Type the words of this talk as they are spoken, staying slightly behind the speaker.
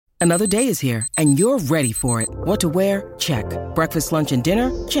Another day is here, and you're ready for it. What to wear? Check. Breakfast, lunch, and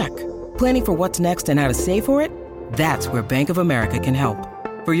dinner? Check. Planning for what's next and how to save for it? That's where Bank of America can help.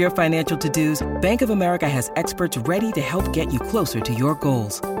 For your financial to-dos, Bank of America has experts ready to help get you closer to your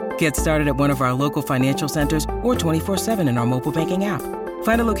goals. Get started at one of our local financial centers or 24/7 in our mobile banking app.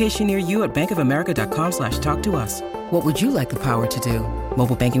 Find a location near you at bankofamerica.com/talktous. What would you like the power to do?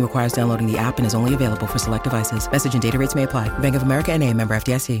 Mobile banking requires downloading the app and is only available for select devices. Message and data rates may apply. Bank of America N.A., member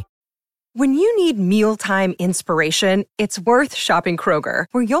FDIC. When you need mealtime inspiration, it's worth shopping Kroger,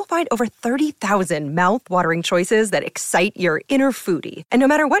 where you'll find over 30,000 mouth-watering choices that excite your inner foodie. And no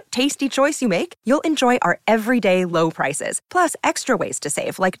matter what tasty choice you make, you'll enjoy our everyday low prices, plus extra ways to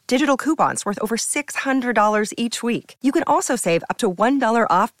save, like digital coupons worth over $600 each week. You can also save up to $1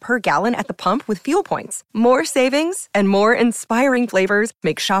 off per gallon at the pump with fuel points. More savings and more inspiring flavors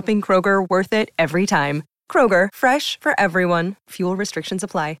make shopping Kroger worth it every time. Kroger, fresh for everyone. Fuel restrictions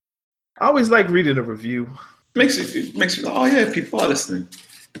apply. I always like reading a review. Makes you oh yeah, people are listening.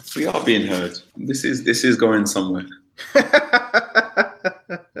 We are being heard. This is going somewhere.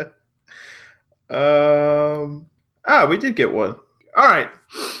 We did get one. All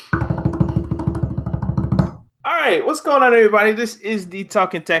right, what's going on, everybody? This is the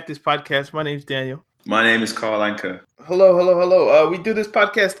Talking Tactics podcast. My name's Daniel. My name is Carl Anker. Hello. We do this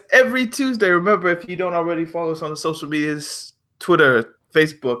podcast every Tuesday. Remember, if you don't already follow us on the social medias, Twitter,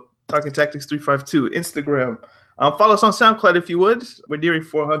 Facebook, Talking Tactics 352, Instagram. Follow us on SoundCloud if you would. We're nearing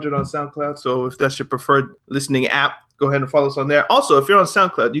 400 on SoundCloud, so if that's your preferred listening app, go ahead and follow us on there. Also, if you're on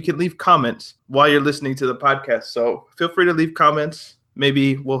SoundCloud, you can leave comments while you're listening to the podcast, so feel free to leave comments.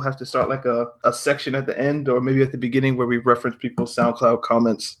 Maybe we'll have to start like a section at the end or maybe at the beginning where we reference people's SoundCloud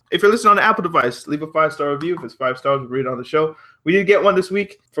comments. If you're listening on an Apple device, leave a 5-star review. If it's 5 stars, we'll read it on the show. We did get one this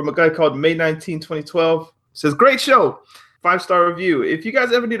week from a guy called May 19, 2012. It says, great show. 5-star review. If you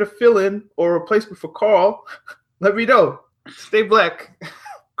guys ever need a fill-in or replacement for Carl, let me know. Stay black.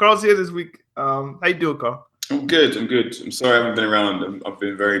 Carl's here this week. How you doing, Carl? I'm good. I'm sorry I haven't been around. I've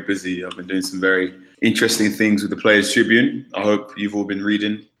been very busy. I've been doing some very interesting things with the Players Tribune. I hope you've all been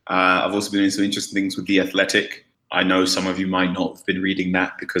reading. I've also been doing some interesting things with The Athletic. I know some of you might not have been reading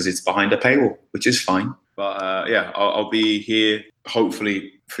that because it's behind a paywall, which is fine. But I'll be here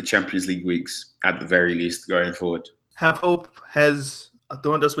hopefully for Champions League weeks at the very least going forward. Have Hope has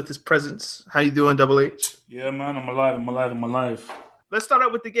adorned us with his presence. How you doing, Double H? Yeah, man, I'm alive. Let's start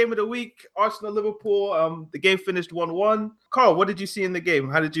out with the game of the week. Arsenal-Liverpool. The game finished 1-1. Carl, what did you see in the game?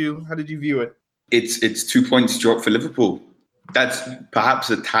 How did you view it? It's 2 points drop for Liverpool. That's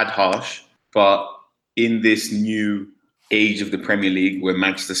perhaps a tad harsh, but in this new age of the Premier League where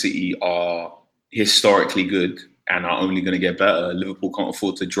Manchester City are historically good and are only going to get better, Liverpool can't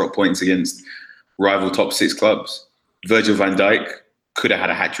afford to drop points against rival top 6 clubs. Virgil van Dijk could have had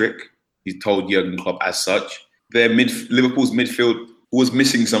a hat-trick. He told Jurgen Klopp as such. Liverpool's midfield was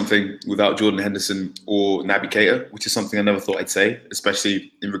missing something without Jordan Henderson or Naby Keita, which is something I never thought I'd say,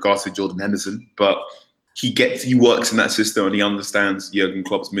 especially in regards to Jordan Henderson. But he works in that system and he understands Jurgen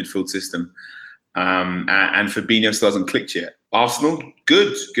Klopp's midfield system. And Fabinho still hasn't clicked yet. Arsenal,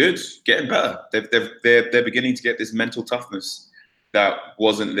 good, getting better. They're beginning to get this mental toughness that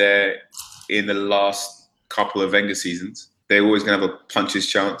wasn't there in the last couple of Wenger seasons. They're always going to have a puncher's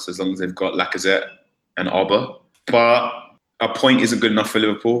chance as long as they've got Lacazette and Auba. But a point isn't good enough for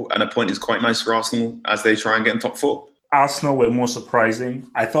Liverpool, and a point is quite nice for Arsenal as they try and get in top 4. Arsenal were more surprising.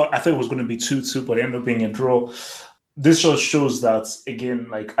 I thought it was going to be 2-2, but it ended up being a draw. This just shows that, again,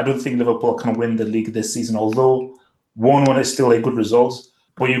 I don't think Liverpool can win the league this season, although 1-1 is still a good result.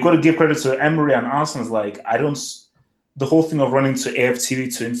 But you've got to give credit to Emery and Arsenal. The whole thing of running to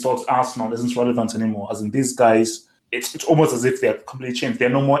AFTV to insult Arsenal isn't relevant anymore. As in, these guys, it's almost as if they're completely changed. They're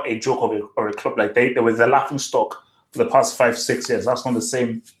no more a joke or a club. They were the laughing stock for the past 5-6 years. That's not the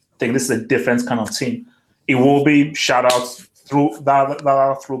same thing. This is a different kind of team. It will be shout out through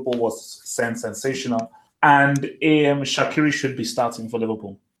that through ball was sensational. And Shaqiri should be starting for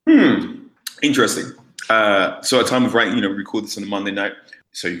Liverpool. Interesting. So at time of writing, we record this on a Monday night,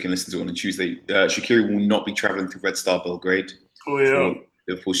 so you can listen to it on a Tuesday. Shaqiri will not be travelling to Red Star Belgrade for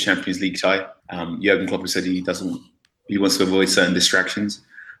Liverpool's Champions League tie. Jurgen Klopp said he wants to avoid certain distractions.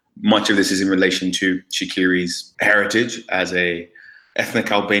 Much of this is in relation to Shaqiri's heritage as a ethnic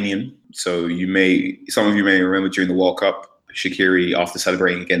Albanian. So some of you may remember during the World Cup, Shaqiri, after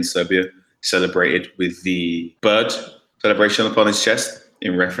celebrating against Serbia, celebrated with the bird celebration upon his chest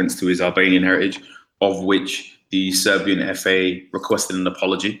in reference to his Albanian heritage, of which the Serbian FA requested an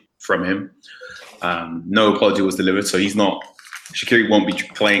apology from him. No apology was delivered, so Shaqiri won't be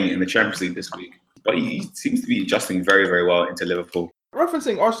playing in the Champions League this week. But he seems to be adjusting very, very well into Liverpool.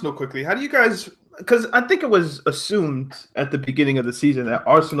 Referencing Arsenal quickly, how do you guys? Because I think it was assumed at the beginning of the season that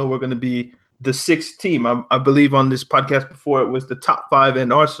Arsenal were going to be the sixth team. I believe on this podcast before it was the top five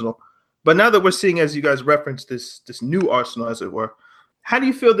and Arsenal. But now that we're seeing, as you guys referenced, this new Arsenal, as it were, how do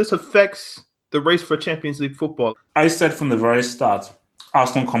you feel this affects the race for Champions League football? I said from the very start,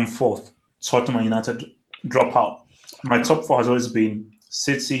 Arsenal come fourth, Tottenham and United drop out. My top four has always been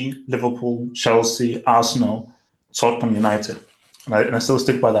City, Liverpool, Chelsea, Arsenal, Tottenham, United. And I still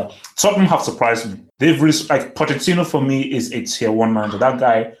stick by that. Tottenham have surprised me. They've really, like, Pochettino for me is a tier one manager. That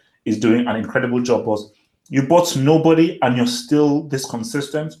guy is doing an incredible job. But you bought nobody and you're still this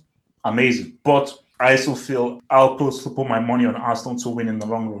consistent. Amazing. But I still feel I'll put my money on Arsenal to win in the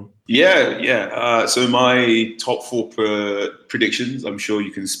long run. Yeah. So my top four predictions, I'm sure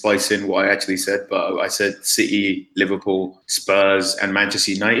you can spice in what I actually said, but I said City, Liverpool, Spurs, and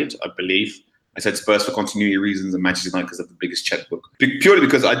Manchester United, I believe. I said Spurs for continuity reasons and Manchester United because of the biggest checkbook. Purely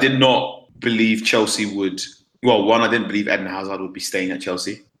because I did not believe Chelsea would... Well, one, I didn't believe Eden Hazard would be staying at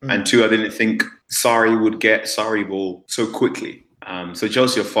Chelsea. And two, I didn't think Sarri would get Sarri ball so quickly. So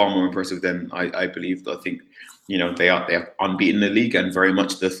Chelsea are far more impressive than I believed. I think, they are unbeaten in the league and very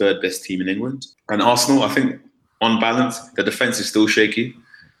much the third best team in England. And Arsenal, I think, on balance, the defence is still shaky.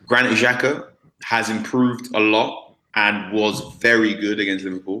 Granit Xhaka has improved a lot and was very good against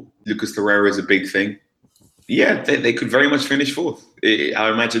Liverpool. Lucas Torreira is a big thing. Yeah, they could very much finish fourth. I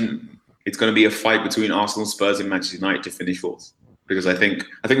imagine it's going to be a fight between Arsenal, Spurs, and Manchester United to finish fourth. Because I think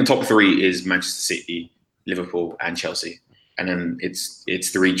the top three is Manchester City, Liverpool, and Chelsea. And then it's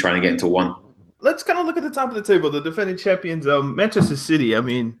three trying to get into one. Let's kind of look at the top of the table, the defending champions, Manchester City. I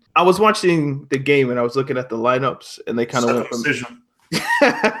mean, I was watching the game and I was looking at the lineups, and they kind of went from...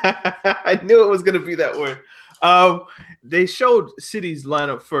 I knew it was going to be that way. They showed City's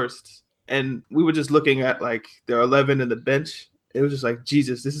lineup first, and we were just looking at like their 11 in the bench. It was just like,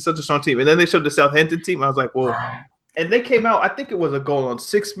 Jesus, this is such a strong team. And then they showed the Southampton team. I was like, whoa. And they came out, I think it was a goal on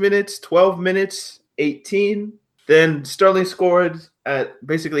 6 minutes, 12 minutes, 18. Then Sterling scored at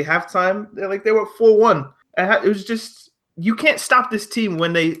basically halftime. They were 4-1. It was just, you can't stop this team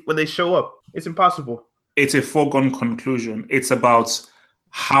when they show up. It's impossible. It's a foregone conclusion. It's about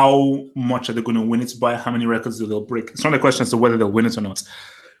how much are they going to win it by, how many records do they'll break. It's not a question as to whether they'll win it or not.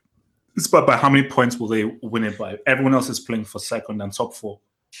 It's about by how many points will they win it by. Everyone else is playing for second and top four.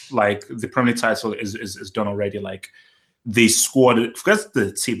 Like, the Premier League title is done already. Like, the squad, forget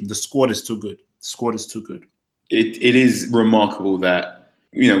the team, the squad is too good. The squad is too good. It is remarkable that,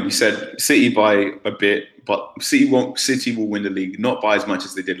 we said City by a bit, but City will win the league, not by as much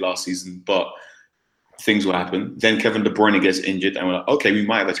as they did last season, but things will happen. Then Kevin De Bruyne gets injured, and we're like, okay, we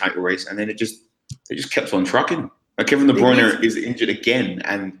might have a title race, and then they just kept on trucking. Like, Kevin De Bruyne is injured again,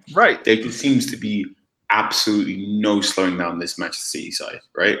 and there just seems to be absolutely no slowing down this Manchester City side,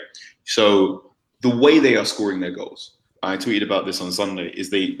 right? So the way they are scoring their goals, I tweeted about this on Sunday, is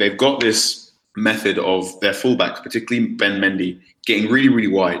they've got this method of their fullbacks, particularly Ben Mendy, getting really, really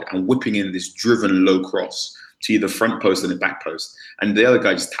wide and whipping in this driven low cross to either front post and the back post, and the other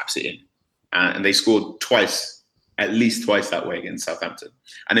guy just taps it in. And they scored at least twice that way against Southampton.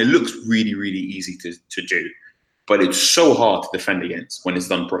 And it looks really, really easy to do. But it's so hard to defend against when it's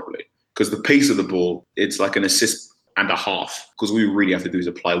done properly. Because the pace of the ball, it's like an assist and a half. Because all we really have to do is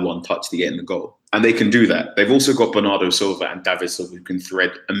apply one touch to get in the goal. And they can do that. They've also got Bernardo Silva and David Silva who can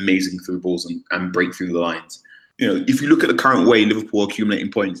thread amazing through balls and break through the lines. If you look at the current way Liverpool are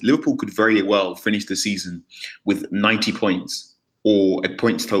accumulating points, Liverpool could very well finish the season with 90 points. Or a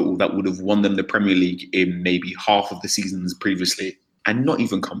points total that would have won them the Premier League in maybe half of the seasons previously, and not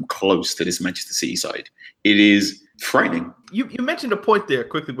even come close to this Manchester City side. It is frightening. You mentioned a point there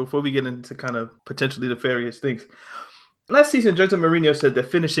quickly before we get into kind of potentially nefarious things. Last season, Jose Mourinho said that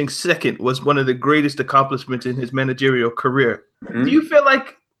finishing second was one of the greatest accomplishments in his managerial career. Mm-hmm. Do you feel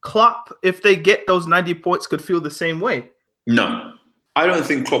like Klopp, if they get those 90 points, could feel the same way? No. I don't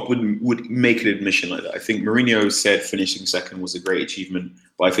think Klopp would make an admission like that. I think Mourinho said finishing second was a great achievement,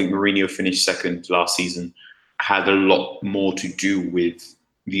 but I think Mourinho finished second last season had a lot more to do with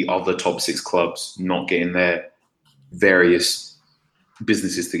the other top six clubs not getting their various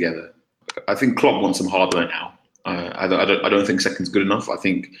businesses together. I think Klopp wants some hardware now. I don't think second's good enough. I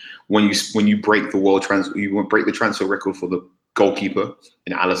think when you break you break the transfer record for the goalkeeper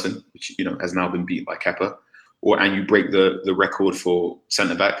in Alisson, which has now been beaten by Kepa. And you break the record for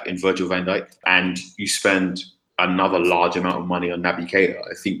centre-back in Virgil van Dijk, and you spend another large amount of money on Naby Keita,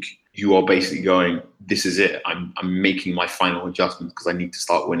 I think you are basically going, this is it. I'm making my final adjustment because I need to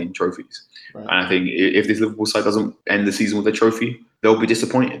start winning trophies. Right. And I think if this Liverpool side doesn't end the season with a trophy, they'll be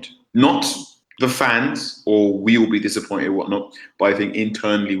disappointed. Not the fans, or we will be disappointed or whatnot. But I think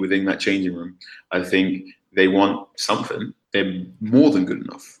internally within that changing room, I think they want something. They're more than good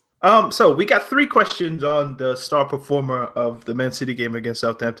enough. So we got 3 questions on the star performer of the Man City game against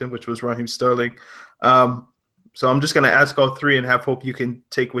Southampton, which was Raheem Sterling. So I'm just going to ask all 3 and have hope you can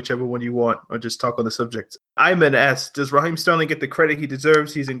take whichever one you want or just talk on the subject. Iman asks, does Raheem Sterling get the credit he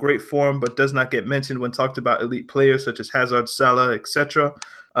deserves? He's in great form, but does not get mentioned when talked about elite players such as Hazard, Salah, etc.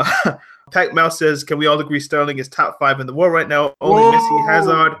 Pac Mouse says, can we all agree Sterling is top 5 in the world right now? Only Messi,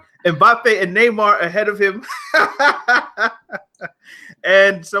 Hazard, Mbappe, and Neymar ahead of him.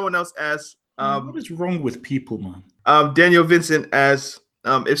 And someone else asks, what is wrong with people, man? Daniel Vincent asks,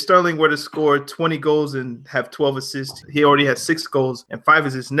 if Sterling were to score 20 goals and have 12 assists, he already has 6 goals and 5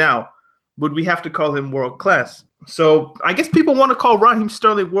 assists now, would we have to call him world class? So I guess people want to call Raheem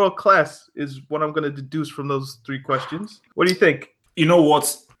Sterling world class is what I'm going to deduce from those 3 questions. What do you think? You know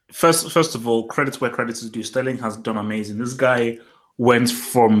what? First of all, credit where credit is due. Sterling has done amazing. This guy went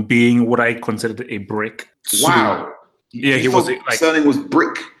from being what I considered a brick. Wow. Yeah, he was like Sterling was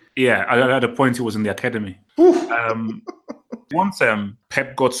brick. Yeah, at a point he was in the academy. Once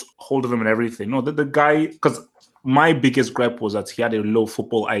Pep got hold of him and everything. No, the guy, because my biggest gripe was that he had a low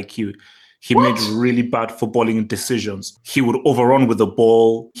football IQ. He made really bad footballing decisions. He would overrun with the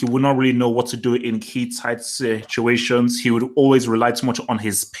ball. He would not really know what to do in key tight situations. He would always rely too much on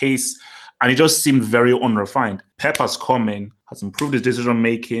his pace. And he just seemed very unrefined. Pep has come in, has improved his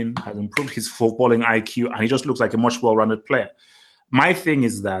decision-making, has improved his footballing IQ, and he just looks like a much well-rounded player. My thing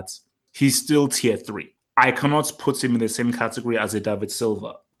is that he's still tier 3. I cannot put him in the same category as a David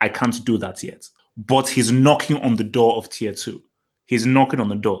Silva. I can't do that yet. But he's knocking on the door of tier 2. He's knocking on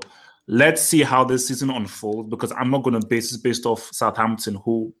the door. Let's see how this season unfolds, because I'm not going to base it based off Southampton,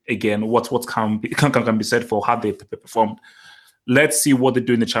 who, again, what can be said for how they performed. Let's see what they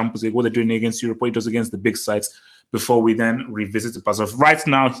do in the Champions League, what they're doing against Europe, what he does against the big sides, before we then revisit it. But as of right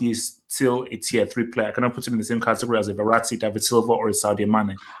now, he's still a tier 3 player. I cannot put him in the same category as a Verratti, David Silva, or a Sadio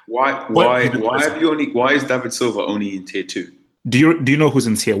Mane. Why is David Silva only in tier 2? Do you know who's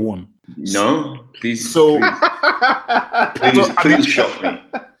in tier 1? No, please. So please shock me.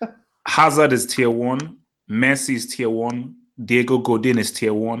 Hazard is tier 1. Messi is tier 1. Diego Godin is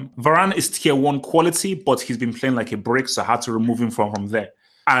tier 1. Varane is tier 1 quality, but he's been playing like a brick, so I had to remove him from there.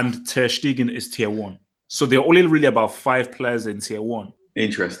 And Ter Stegen is tier 1. So there are only really about 5 players in tier 1.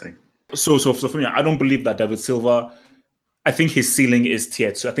 Interesting. So for me, I don't believe that David Silva, I think his ceiling is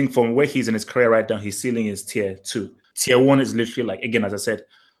tier 2. I think from where he's in his career right now, his ceiling is tier 2. Tier 1 is literally like, again, as I said,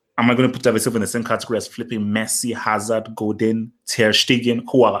 am I going to put David Silva in the same category as flipping Messi, Hazard, Godin, Ter Stegen,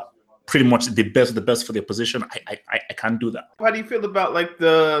 who are pretty much the best of the best for their position? I can't do that. How do you feel about like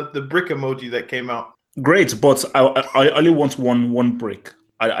the brick emoji that came out? Great, but I only want one brick.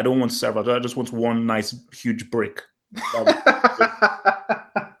 I don't want several. I just want one nice huge brick.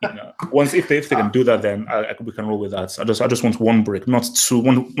 Once if they can do that, then we can roll with that. I just want one brick, not two.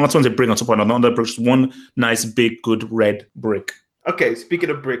 Not one to bring on top of another brick. Just one nice big good red brick. Okay, speaking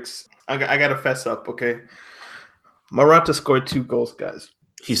of bricks, I gotta fess up. Okay, Morata scored 2 goals, guys.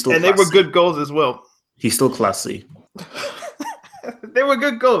 He's still and classy. They were good goals as well. He's still classy. They were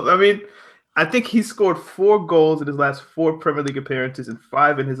good goals. I mean, I think he scored 4 goals in his last 4 Premier League appearances and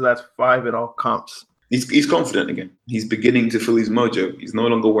 5 in his last 5 in all comps. He's confident again. He's beginning to feel his mojo. He's no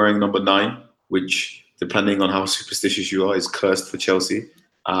longer wearing number 9, which, depending on how superstitious you are, is cursed for Chelsea.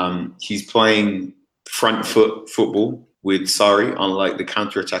 He's playing front foot football with Sarri, unlike the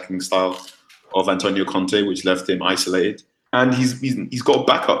counter-attacking style of Antonio Conte, which left him isolated. And he's got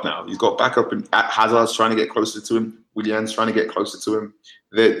backup now. He's got backup, and Hazard's trying to get closer to him. Willian's trying to get closer to him.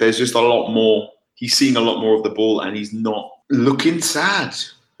 There's just a lot more. He's seeing a lot more of the ball, and he's not looking sad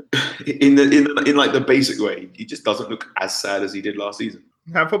in like the basic way. He just doesn't look as sad as he did last season.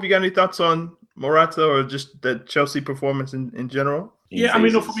 I hope you got any thoughts on Morata or just the Chelsea performance in general. Yeah, I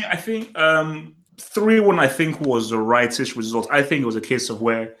mean, for me, I think 3-1. I think was the rightish result. I think it was a case of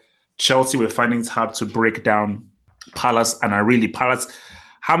where Chelsea were finding it hard to break down Palace, and Palace.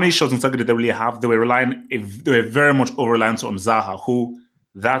 How many shots on target did they really have? They were very much over-reliant on Zaha, who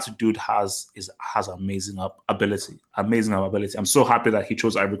that dude has amazing ability. Amazing ability. I'm so happy that he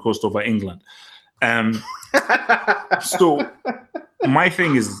chose Ivory Coast over England. So my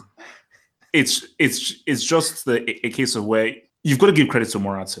thing is, it's just a case of where you've got to give credit to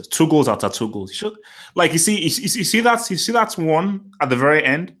Morata. 2 goals after 2 goals. You see that one at the very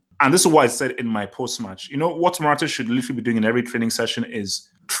end. And this is what I said in my post-match. You know, what Morata should literally be doing in every training session is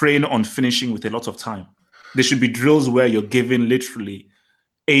train on finishing with a lot of time. There should be drills where you're given literally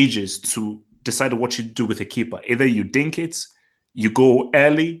ages to decide what you do with a keeper. Either you dink it, you go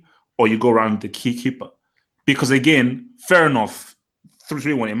early, or you go around the key keeper. Because again, fair enough,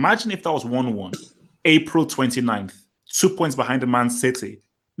 3-1. Imagine if that was 1-1, April 29th, 2 points behind the Man City,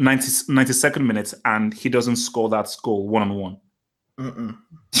 92nd minute, and he doesn't score that goal 1-on-1.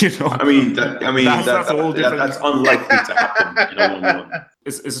 You know, that's unlikely to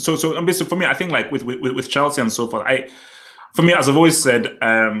happen. So for me, I think like with Chelsea and so forth, for me, as I've always said,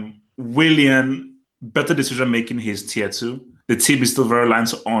 Willian, better decision making, his tier 2. The team is still very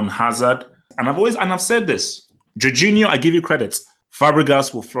reliant on Hazard, and I've said this. Jorginho, I give you credit.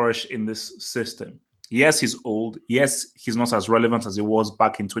 Fabregas will flourish in this system. Yes, he's old. Yes, he's not as relevant as he was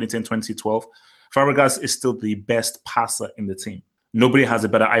back in 2010, 2012. Fabregas is still the best passer in the team. Nobody has a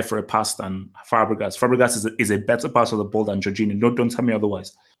better eye for a pass than Fabregas. Fabregas is a better passer of the ball than Jorginho. Don't tell me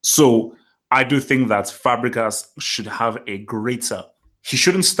otherwise. So I do think that Fabregas should have a greater... He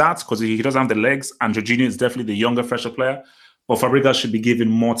shouldn't start because he doesn't have the legs, and Jorginho is definitely the younger, fresher player. But Fabregas should be given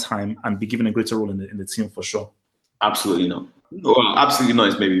more time and be given a greater role in the team for sure. Absolutely not. Well, absolutely not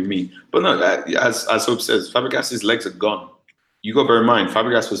is maybe me. But no, as Hope says, Fabregas' legs are gone. You got to bear in mind,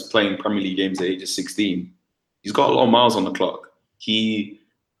 Fabregas was playing Premier League games at age of 16. He's got a lot of miles on the clock. He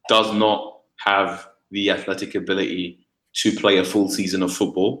does not have the athletic ability to play a full season of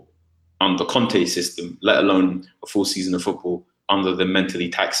football under Conte system, let alone a full season of football under the mentally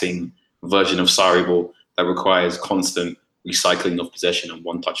taxing version of Sarri ball that requires constant recycling of possession and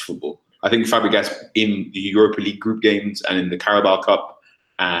one-touch football. I think Fabregas in the Europa League group games and in the Carabao Cup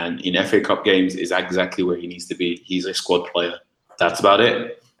and in FA Cup games is exactly where he needs to be. He's a squad player. That's about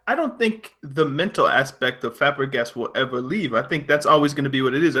it. I don't think the mental aspect of Fabregas will ever leave. I think that's always going to be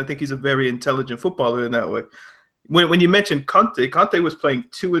what it is. I think he's a very intelligent footballer in that way. When you mentioned Conte was playing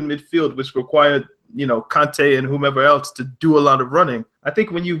 2 in midfield, which required, Conte and whomever else to do a lot of running. I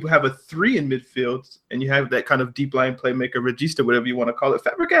think when you have a 3 in midfield and you have that kind of deep line playmaker, regista, whatever you want to call it,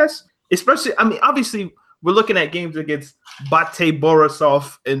 Fabregas, especially, obviously we're looking at games against Bate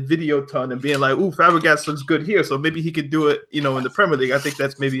Borisov and Videoton and being like, ooh, Fabregas looks good here, so maybe he could do it, in the Premier League. I think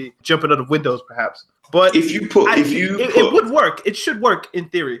that's maybe jumping out of windows, perhaps. But it would work. It should work in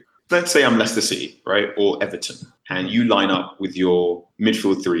theory. Let's say I'm Leicester City, right, or Everton, and you line up with your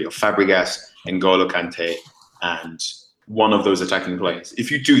midfield 3 of Fabregas, N'Golo Kante, and one of those attacking players. If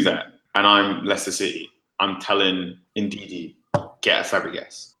you do that, and I'm Leicester City, I'm telling Ndidi, get a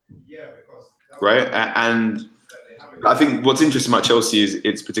Fabregas. Yeah, right? And I think what's interesting about Chelsea is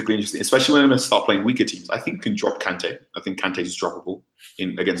it's particularly interesting, especially when they start playing weaker teams. I think you can drop Kante. I think Kante is droppable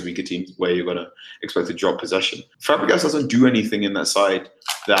against weaker teams where you're going to expect to drop possession. Fabregas doesn't do anything in that side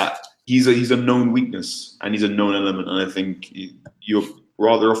that he's a known weakness and he's a known element. And I think you're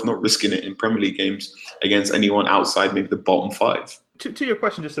rather off not risking it in Premier League games against anyone outside maybe the bottom 5. To your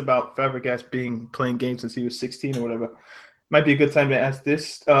question just about Fabregas playing games since he was 16 or whatever, might be a good time to ask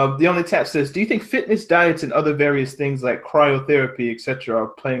this. The Only Tap says, do you think fitness, diets, and other various things like cryotherapy, etc., are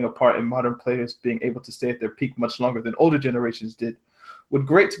playing a part in modern players being able to stay at their peak much longer than older generations did? Would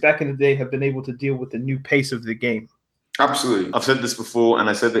greats back in the day have been able to deal with the new pace of the game? Absolutely. I've said this before, and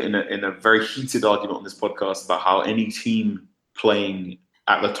I said that in a very heated argument on this podcast about how any team playing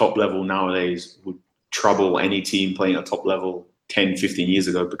at the top level nowadays would trouble any team playing at top level 10, 15 years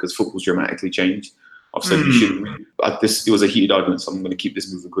ago because football's dramatically changed. I've said you should. It was a heated argument, so I'm going to keep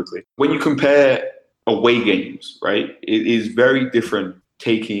this moving quickly. When you compare away games, right, it is very different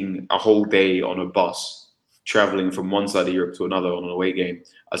taking a whole day on a bus, traveling from one side of Europe to another on an away game,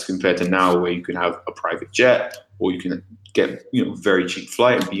 as compared to now where you can have a private jet or you can get very cheap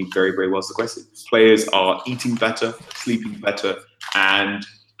flight and be very, very well sequestered. Players are eating better, sleeping better, and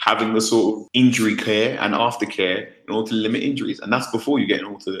having the sort of injury care and aftercare in order to limit injuries. And that's before you get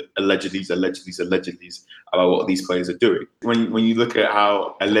into the allegedlies about what these players are doing. When you look at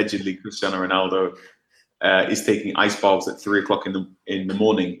how allegedly Cristiano Ronaldo is taking ice baths at 3:00 in the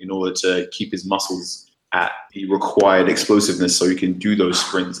morning in order to keep his muscles at the required explosiveness so he can do those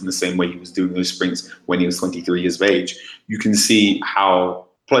sprints in the same way he was doing those sprints when he was 23 years of age, you can see how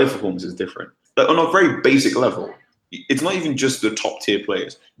player performance is different. But on a very basic level, it's not even just the top tier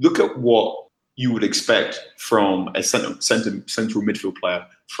players. Look at what you would expect from a central midfield player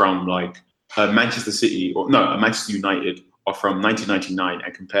from like Manchester City a Manchester United or from 1999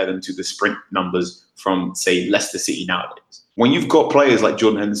 and compare them to the sprint numbers from, say, Leicester City nowadays. When you've got players like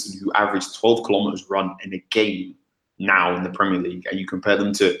Jordan Henderson who average 12 kilometers run in a game now in the Premier League, and you compare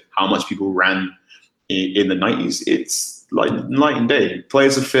them to how much people ran in the 90s, it's like night and day.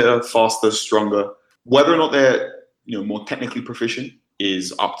 Players are fitter, faster, stronger. Whether or not they're more technically proficient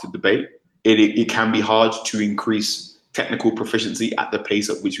is up to debate. It can be hard to increase technical proficiency at the pace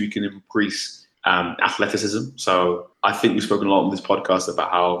at which we can increase athleticism. So I think we've spoken a lot on this podcast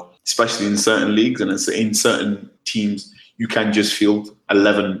about how especially in certain leagues and in certain teams, you can just field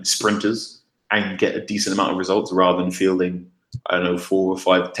 11 sprinters and get a decent amount of results rather than fielding, 4 or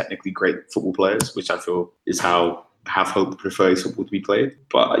 5 technically great football players, which I feel is how Have Hope prefers football to be played.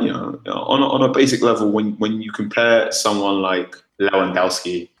 But on a basic level, when you compare someone like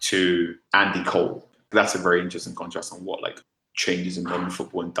Lewandowski to Andy Cole, that's a very interesting contrast on what changes in modern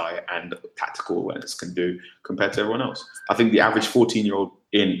football and diet and tactical awareness can do compared to everyone else. I think the average 14-year-old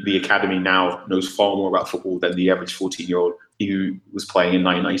in the academy now knows far more about football than the average 14-year-old who was playing in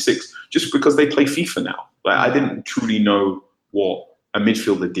 1996, just because they play FIFA now. I didn't truly know what a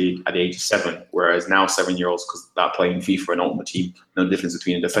midfielder did at the age of 7, whereas now 7-year-olds, because they're playing FIFA and Ultimate Team, know the difference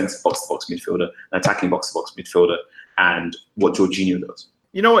between a defensive box-to-box midfielder, an attacking box-to-box midfielder, and what Jorginho does.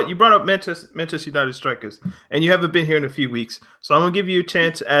 You know what? You brought up Manchester United strikers, and you haven't been here in a few weeks. So I'm going to give you a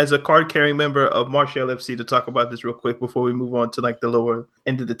chance as a card-carrying member of Martial FC to talk about this real quick before we move on to the lower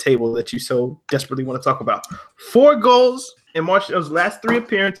end of the table that you so desperately want to talk about. 4 goals in Martial's last 3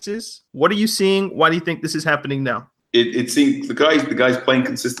 appearances. What are you seeing? Why do you think this is happening now? It seems the guy's playing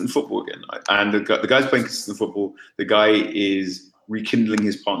consistent football again. And the guy's playing consistent football. The guy is rekindling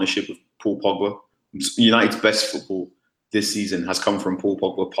his partnership with Paul Pogba. United's best football this season has come from Paul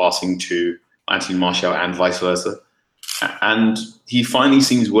Pogba passing to Anthony Martial and vice versa. And he finally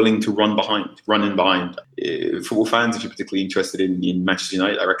seems willing to run in behind. Football fans, if you're particularly interested in Manchester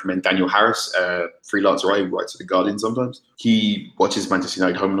United, I recommend Daniel Harris, freelance writer who writes for The Guardian sometimes. He watches Manchester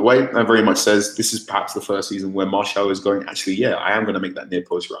United home and away and very much says this is perhaps the first season where Martial is going, actually, I am going to make that near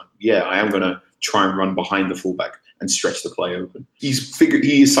post run. I am going to try and run behind the fullback and stretch the play open. He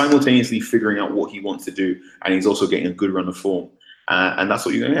is simultaneously figuring out what he wants to do, and he's also getting a good run of form. And that's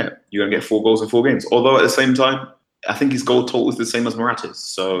what you're going to get. You're going to get 4 goals in 4 games. Although at the same time, I think his goal total is the same as Morata's.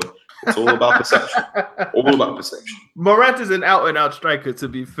 So it's all about perception. Morata's an out-and-out striker, to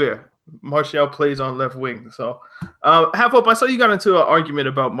be fair. Martial plays on left wing. So, Have Hope, I saw you got into an argument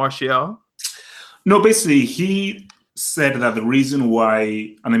about Martial. No, basically, he said that the reason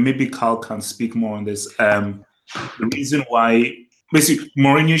why, and maybe Carl can speak more on this, the reason why, basically,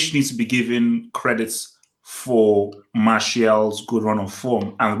 Mourinho needs to be given credits for Martial's good run of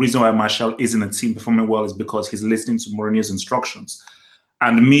form. And the reason why Martial is in the team performing well is because he's listening to Mourinho's instructions.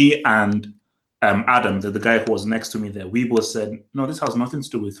 And me and Adam, the guy who was next to me there, we both said, no, this has nothing to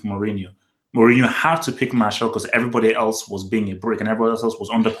do with Mourinho. Mourinho had to pick Martial because everybody else was being a brick and everybody else was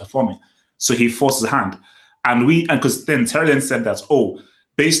underperforming. So he forced his hand. And because then Terry then said that,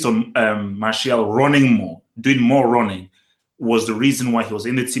 based on Martial running more, doing more running, was the reason why he was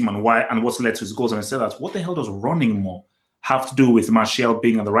in the team and what led to his goals. And I said that, what the hell does running more have to do with Martial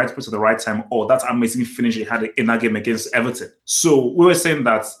being at the right place at the right time, or that amazing finish he had in that game against Everton? So we were saying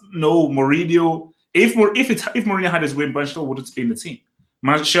that, no, Mourinho, if Mourinho had his way, Martial wouldn't be in the team.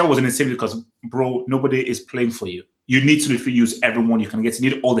 Martial was in the team because, bro, nobody is playing for you. You need to literally use everyone you can get.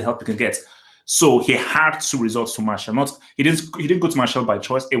 You need all the help you can get. So he had to resort to Martial. He didn't go to Martial by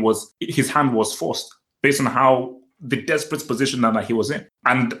choice. It was his hand was forced based on how the desperate position that he was in.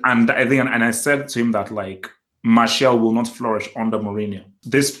 And I think, and I said to him that Martial will not flourish under Mourinho.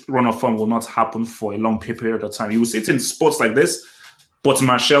 This run of form will not happen for a long period of time. He will sit in sports like this, but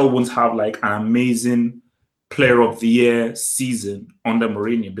Martial won't have an amazing player of the year season under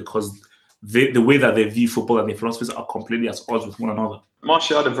Mourinho because the way that they view football and their philosophies are completely at odds with one another.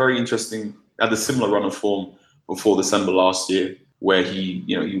 Martial had a similar run of form before December last year, where he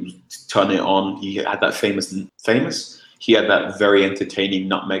was turning it on. He had that famous. He had that very entertaining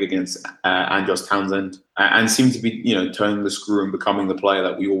nutmeg against Andros Townsend, and seemed to be turning the screw and becoming the player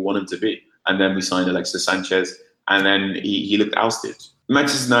that we all want him to be. And then we signed Alexis Sanchez, and then he looked ousted.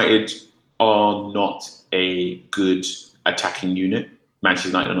 Manchester United are not a good attacking unit. Manchester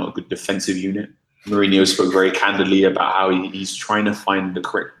United are not a good defensive unit. Mourinho spoke very candidly about how he's trying to find the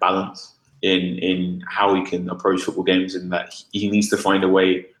correct balance in how he can approach football games, and that he needs to find a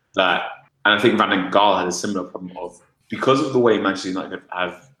way that, and I think Van der Gaal had a similar problem of, because of the way Manchester United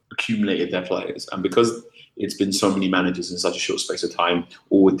have accumulated their players, and because it's been so many managers in such a short space of time,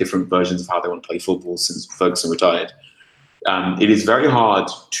 all with different versions of how they want to play football since Ferguson retired, it is very hard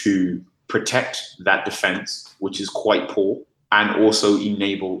to protect that defense, which is quite poor, and also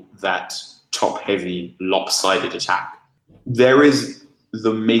enable that top-heavy, lopsided attack. There is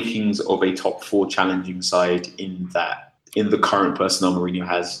the makings of a top 4 challenging side in the current personnel Mourinho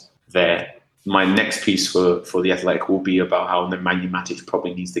has there. My next piece for The Athletic will be about how Nemanja Matic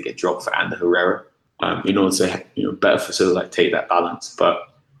probably needs to get dropped for Ander Herrera in order to better facilitate that balance. But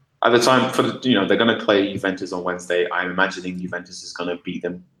at the time, they're going to play Juventus on Wednesday. I'm imagining Juventus is going to beat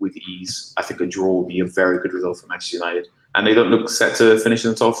them with ease. I think a draw will be a very good result for Manchester United. and they don't look set to finish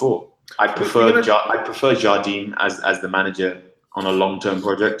in the top four. I prefer Jardim as the manager on a long-term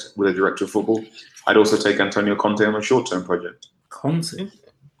project with a director of football. I'd also take Antonio Conte on a short-term project. Conte?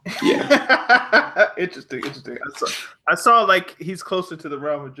 Yeah. Interesting. I saw like he's closer to the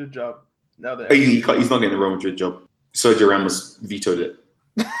Real Madrid job now that he's not getting the Real Madrid job. Sergio Ramos vetoed it.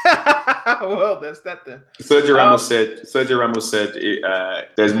 Well, that's that then. Sergio Ramos said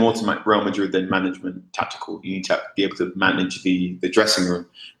there's more to Real Madrid than management tactical. You need to be able to manage the dressing room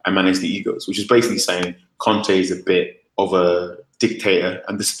and manage the egos, which is basically saying Conte is a bit of a dictator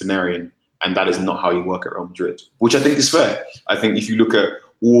and disciplinarian, and that is not how you work at Real Madrid, which I think is fair. I think if you look at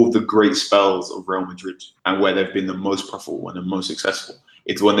all of the great spells of Real Madrid and where they've been the most profitable and the most successful,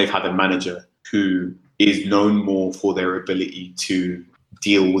 it's when they've had a manager who is known more for their ability to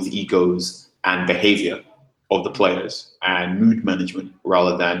deal with egos and behavior of the players and mood management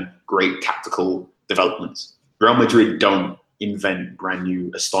rather than great tactical developments. Real Madrid don't invent brand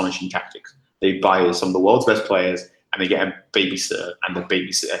new astonishing tactics. They buy some of the world's best players and they get a babysitter, and the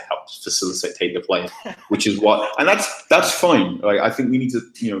babysitter helps facilitate the play, which is what, and that's fine. Like, I think we need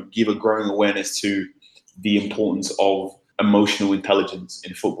to, give a growing awareness to the importance of emotional intelligence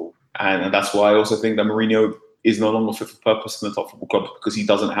in football, and that's why I also think that Mourinho is no longer fit for purpose in the top football club, because he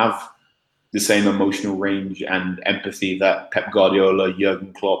doesn't have the same emotional range and empathy that Pep Guardiola,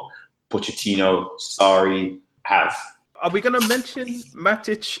 Jurgen Klopp, Pochettino, Sarri have. Are we going to mention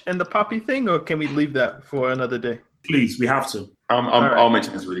Matic and the Poppy thing, or can we leave that for another day? Please, we have to. I'll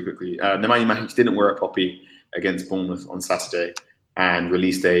mention this really quickly. Nemanja Matic didn't wear a poppy against Bournemouth on Saturday and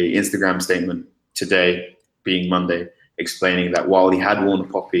released an Instagram statement today, being Monday, explaining that while he had worn a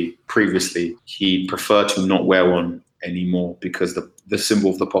poppy previously, he preferred to not wear one anymore because the symbol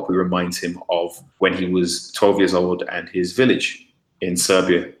of the poppy reminds him of when he was 12 years old and his village in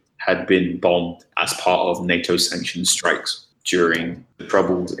Serbia had been bombed as part of NATO-sanctioned strikes during the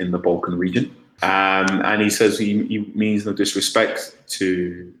troubles in the Balkan region. And he says he means no disrespect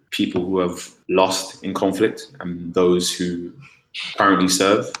to people who have lost in conflict and those who currently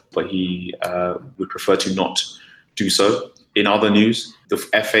serve, but he would prefer to not do so. In other news, the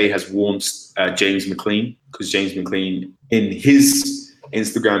FA has warned James McLean, because James McLean, in his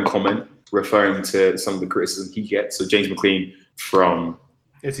Instagram comment, referring to some of the criticism he gets. So James McLean from...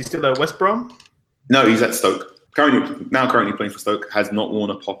 Is he still at West Brom? No, he's at Stoke. Currently playing for Stoke, has not worn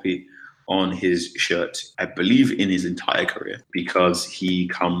a poppy on his shirt, I believe, in his entire career, because he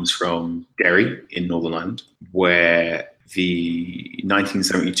comes from Derry in Northern Ireland, where the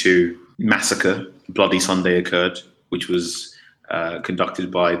 1972 massacre, Bloody Sunday, occurred, which was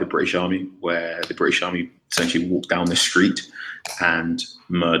conducted by the British Army, where the British Army essentially walked down the street and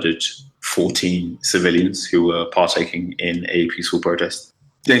murdered 14 civilians who were partaking in a peaceful protest.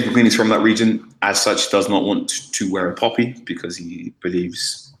 James McLean is from that region, as such does not want to wear a poppy because he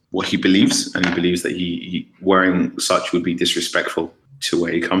believes what he believes, and he believes that he wearing such would be disrespectful to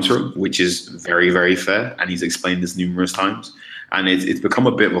where he comes from, which is very, very fair, and he's explained this numerous times. And it's become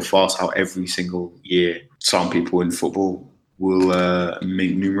a bit of a farce how every single year some people in football will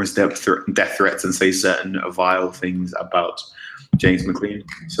make numerous death threats and say certain vile things about James McLean.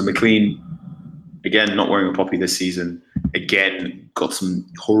 So McLean, again, not wearing a poppy this season, again, got some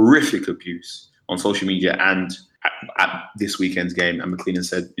horrific abuse on social media and at this weekend's game. And McLean has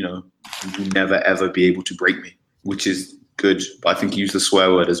said, you'll never, ever be able to break me, which is good. But I think he used the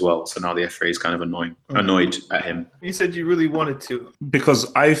swear word as well. So now the FA is kind of annoyed at him. You said you really wanted to.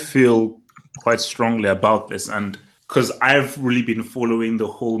 Because I feel quite strongly about this, and because I've really been following the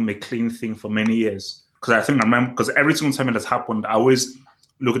whole McLean thing for many years. Because I remember, because every single time it has happened, I always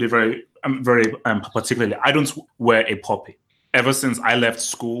look at it very particularly. I don't wear a poppy. Ever since I left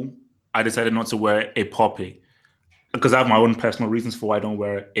school, I decided not to wear a poppy because I have my own personal reasons for why I don't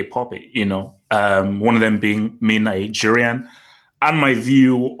wear a poppy. One of them being me, Nigerian, and my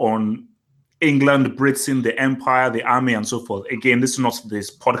view on England, Britain, the Empire, the army, and so forth. Again, this is not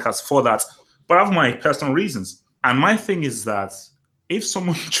this podcast for that, but I have my personal reasons. And my thing is that if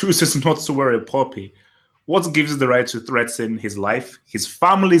someone chooses not to wear a poppy, what gives the right to threaten his life, his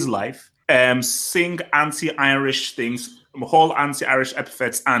family's life, sing anti-Irish things, whole anti-Irish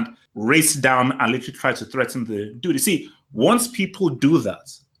epithets, and race down and literally try to threaten the dude? You see, once people do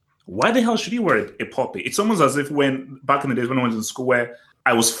that, why the hell should you wear a poppy? It's almost as if back in the days when I went to school where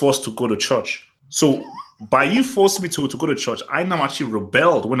I was forced to go to church. So by you forcing me to go to church, I now actually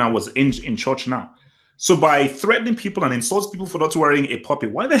rebelled when I was in church now. So by threatening people and insulting people for not wearing a poppy,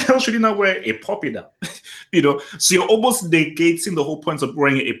 why the hell should you not wear a poppy now? So you're almost negating the whole point of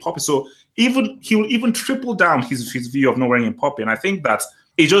wearing a poppy. So he'll even triple down his view of not wearing a poppy. And I think that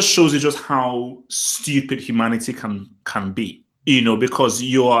it just shows you just how stupid humanity can be. Because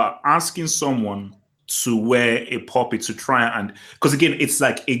you are asking someone to wear a puppy to try and, because again, it's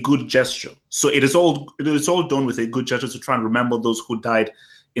like a good gesture. So it is all done with a good gesture to try and remember those who died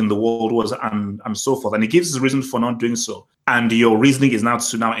in the world wars and so forth. And it gives a reason for not doing so. And your reasoning is now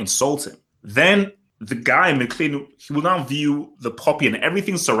to insult him. Then the guy, McLean, he will now view the puppy and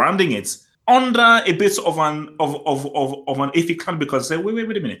everything surrounding it under a bit of an iffy kind, because say, wait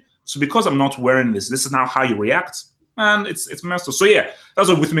a minute. So because I'm not wearing this is now how you react. And it's messed up. So yeah, that's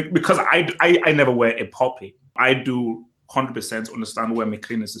what with me, because I never wear a puppy. I do 100% understand where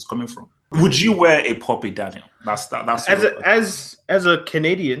McLeanness is coming from. Would you wear a puppy, Daniel? That's as a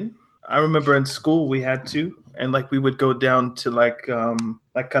Canadian, I remember in school we had to, and like we would go down to like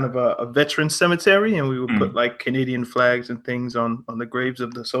kind of a veteran cemetery, and we would put like Canadian flags and things on the graves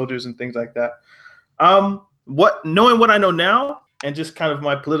of the soldiers and things like that. Knowing what I know now and just kind of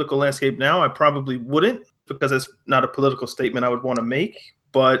my political landscape now, I probably wouldn't, because it's not a political statement I would want to make.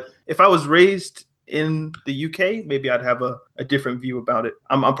 But if I was raised in the UK, maybe I'd have a different view about it.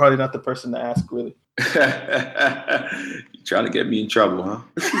 I'm probably not the person to ask, really. You're trying to get me in trouble, huh?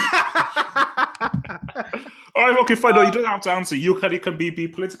 All right, okay, fine. No, you don't have to answer. You can be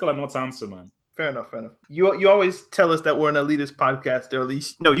political and not answer, man. Fair enough. You always tell us that we're an elitist podcast, or at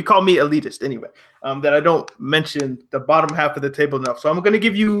least, no, you call me elitist anyway, that I don't mention the bottom half of the table enough. So I'm going to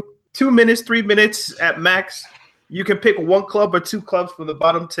give you 2 minutes, 3 minutes at max. You can pick one club or two clubs from the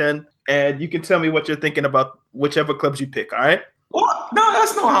bottom 10, and you can tell me what you're thinking about whichever clubs you pick, all right? What? No,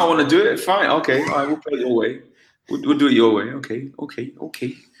 that's not how I want to do it. Fine, okay. All right, we'll play it your way. We'll do it your way. Okay.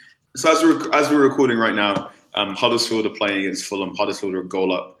 So as we're recording right now, Huddersfield are playing against Fulham. Huddersfield are a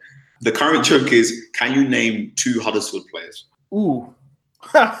goal up. The current joke is, can you name 2 Huddersfield players? Ooh.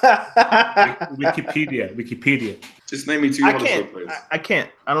 Wikipedia. Just name me 2 Huddersfield players. I can't.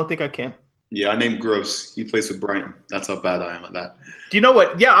 I don't think I can. Yeah, I named Gross. He plays for Brighton. That's how bad I am at that. Do you know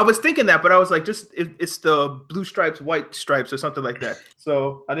what? Yeah, I was thinking that, but I was like, it's the blue stripes, white stripes, or something like that.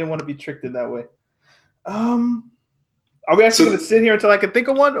 So I didn't want to be tricked in that way. Are we actually going to sit here until I can think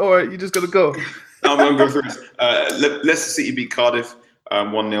of one, or are you just going to go? I'm going to go through this. Leicester City beat Cardiff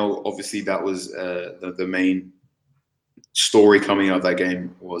 1-0. Obviously, that was the main story coming out of that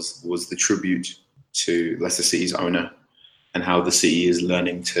game was the tribute to Leicester City's owner and how the city is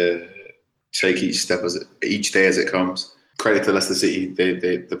learning to take each day as it comes. Credit to Leicester City.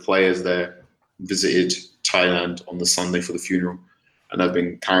 The players there visited Thailand on the Sunday for the funeral, and have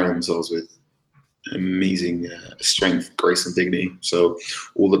been carrying themselves with amazing strength, grace, and dignity. So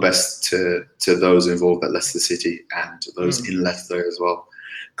all the best to those involved at Leicester City and to those in Leicester as well,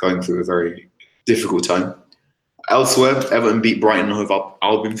 going through a very difficult time. Elsewhere, Everton beat Brighton and Hove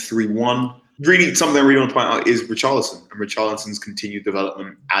Albion 3-1. Really, something I really want to point out is Richarlison and Richarlison's continued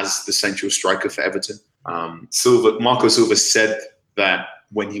development as the central striker for Everton. Marco Silva said that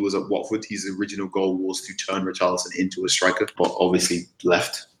when he was at Watford, his original goal was to turn Richarlison into a striker, but obviously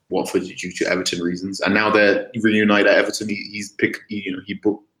left Watford due to Everton reasons. And now they're reunited at Everton. He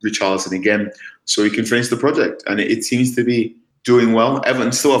booked Richarlison again so he can finish the project, and it seems to be doing well.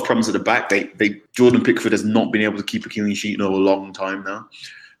 Everton still have problems at the back. Jordan Pickford has not been able to keep a clean sheet in a long time now.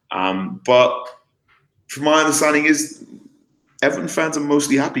 But from my understanding is Everton fans are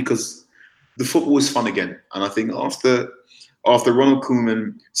mostly happy because the football is fun again. And I think after Ronald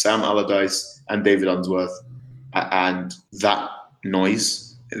Koeman, Sam Allardyce and David Unsworth and that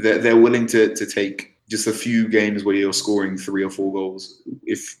noise, they're willing to take just a few games where you're scoring 3 or 4 goals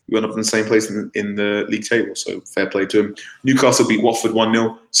if you end up in the same place in the league table. So fair play to him. Newcastle beat Watford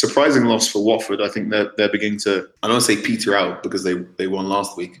 1-0. Surprising loss for Watford. I think they're beginning to, I don't want to say peter out because they won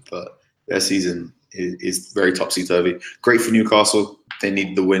last week, but their season is very topsy-turvy. Great for Newcastle. They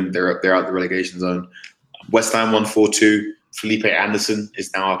need the win. They're out the relegation zone. West Ham won 4-2. Felipe Anderson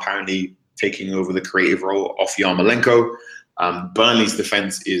is now apparently taking over the creative role off Yarmolenko. Burnley's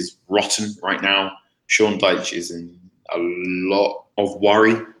defence is rotten right now. Sean Dyche is in a lot of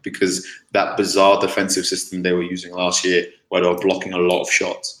worry because that bizarre defensive system they were using last year, where they were blocking a lot of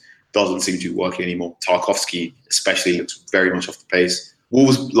shots, doesn't seem to be working anymore. Tarkowski especially looks very much off the pace.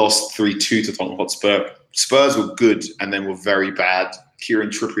 Wolves lost 3-2 to Tottenham Hotspur. Spurs were good and then were very bad. Kieran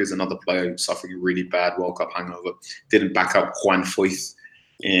Trippier is another player who's suffering a really bad World Cup hangover. Didn't back up Juan Foyth,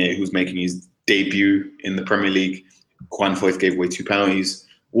 who's making his debut in the Premier League. Juan Foyth gave away 2 penalties.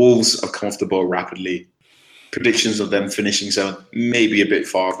 Wolves have come off the ball rapidly. Predictions of them finishing 7th, maybe a bit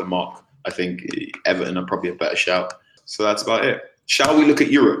far off the mark. I think Everton are probably a better shout. So that's about it. Shall we look at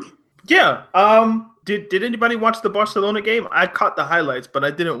Europe? Yeah. Did anybody watch the Barcelona game? I caught the highlights, but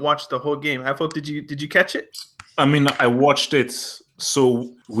I didn't watch the whole game. Did you catch it? I mean, I watched it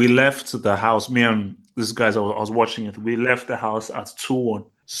So we left the house. Me and these guys, I was watching it. We left the house at 2-1.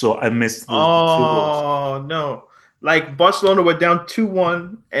 So I missed the 2 goals. Oh, no. Like Barcelona were down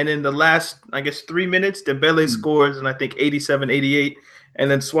 2-1, and in the last, I guess, 3 minutes, Dembele scores, and I think 87, 88, and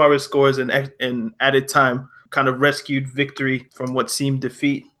then Suarez scores in added time, kind of rescued victory from what seemed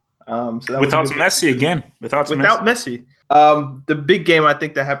defeat. So without Messi again. Without Messi. The big game I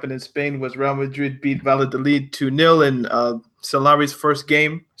think that happened in Spain was Real Madrid beat Valladolid 2-0 in Solari's first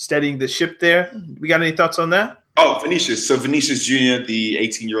game, steadying the ship there. We got any thoughts on that? Oh, Vinicius. So Vinicius Jr., the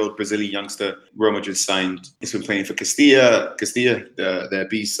 18-year-old Brazilian youngster, Real Madrid signed. He's been playing for Castilla, their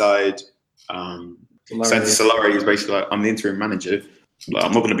B-side. Santi Solari is basically like, I'm the interim manager. Like,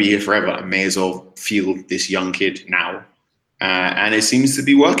 I'm not going to be here forever. I may as well field this young kid now. And it seems to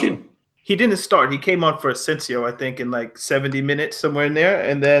be working. He didn't start. He came on for Asensio, I think, in like 70 minutes, somewhere in there.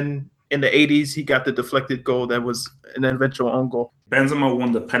 And then in the 80s, he got the deflected goal that was an eventual own goal. Benzema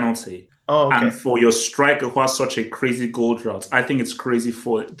won the penalty. Oh, okay. And for your striker who has such a crazy goal drought, I think it's crazy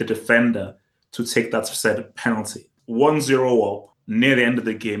for the defender to take that said penalty. 1-0 up, near the end of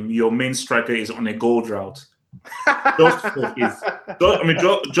the game, your main striker is on a goal drought. Just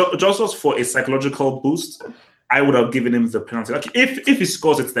for a psychological boost, I would have given him the penalty. Like if he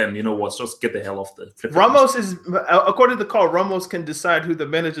scores it, then you know what? Just get the hell off the flip. Ramos is, according to the call, Ramos can decide who the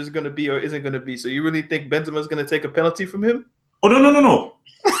manager is going to be or isn't going to be. So you really think Benzema is going to take a penalty from him? Oh no.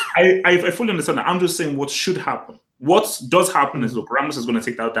 I fully understand that. I'm just saying what should happen. What does happen is, look, Ramos is going to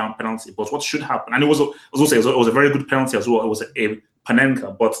take that down penalty. But what should happen, and it was a very good penalty as well. It was a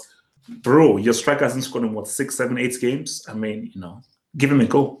Panenka. But bro, your striker hasn't scored in 6, 7, 8 games. I mean, give him a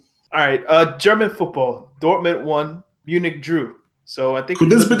go. All right, German football. Dortmund won. Munich drew. So I think could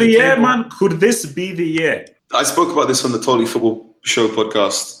this be the year, man? Could this be the year? I spoke about this on the Totally Football Show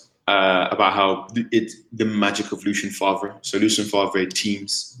podcast about how the magic of Lucien Favre. So Lucien Favre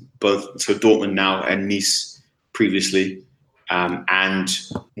teams both Dortmund now and Nice previously, and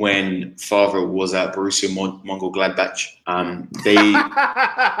when Favre was at Borussia Mönchengladbach, they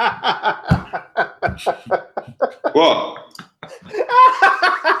what?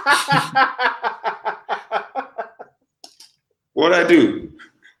 What'd I do?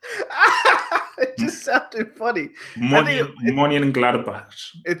 It just sounded funny. Mönchengladbach.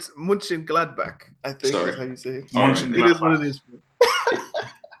 It's Mönchengladbach, I think is how you say it. Mönchengladbach. It is what it is.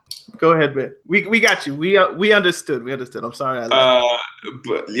 Go ahead, man. We got you. We understood. I'm sorry.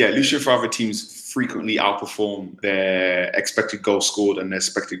 But yeah, Lucien Favre teams frequently outperform their expected goals scored and their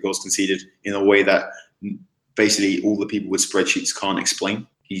expected goals conceded in a way that basically all the people with spreadsheets can't explain.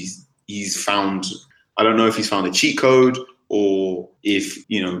 He's found, I don't know if he's found a cheat code or if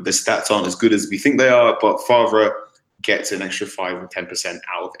the stats aren't as good as we think they are, but Favre gets an extra 5 or 10%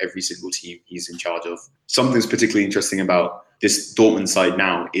 out of every single team he's in charge of. Something's particularly interesting about this Dortmund side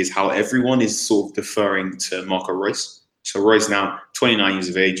now is how everyone is sort of deferring to Marco Reus. So Reus now 29 years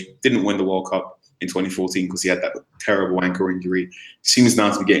of age, didn't win the World Cup in 2014 because he had that terrible ankle injury. Seems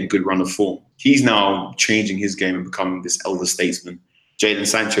now to be getting a good run of form. He's now changing his game and becoming this elder statesman. Jadon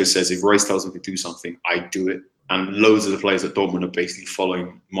Sancho says if Reus tells him to do something, I do it. And loads of the players at Dortmund are basically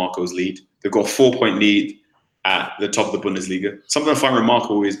following Marco's lead. They've got a 4-point lead at the top of the Bundesliga. Something I find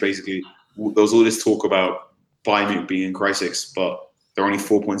remarkable is basically there was all this talk about Bayern Munich being in crisis, but they're only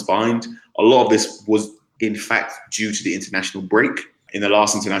 4 points behind. A lot of this was, in fact, due to the international break. In the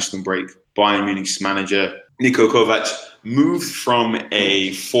last international break, Bayern Munich's manager, Niko Kovac, moved from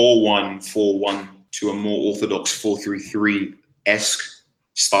a 4-1-4-1 to a more orthodox 4-3-3-esque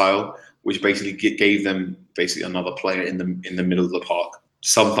style, which basically gave them basically another player in the middle of the park.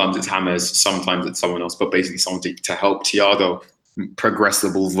 Sometimes it's James, sometimes it's someone else, but basically someone to help Thiago progress the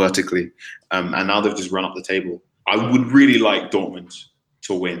ball vertically. And now they've just run up the table. I would really like Dortmund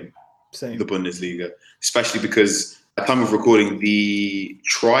to win the Bundesliga, especially because at the time of recording, the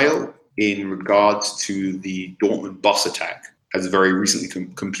trial in regards to the Dortmund bus attack has very recently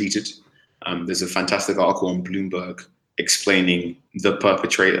completed. There's a fantastic article on Bloomberg explaining the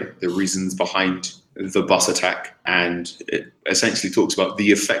perpetrator, the reasons behind the bus attack, and it essentially talks about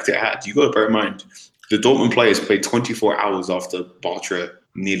the effect it had. You got to bear in mind, the Dortmund players played 24 hours after Bartra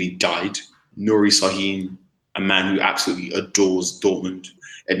nearly died. Nuri Sahin, a man who absolutely adores Dortmund,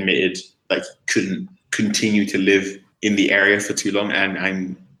 admitted that he couldn't continue to live in the area for too long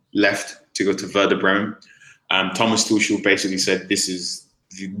and left to go to Werder Bremen. Thomas Tuchel basically said, this is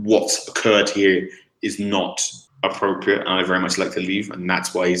what's occurred here is not appropriate, and I very much like to leave, and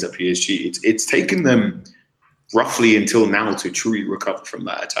that's why he's at PSG. It's taken them roughly until now to truly recover from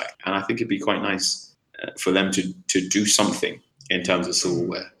that attack, and I think it'd be quite nice for them to do something in terms of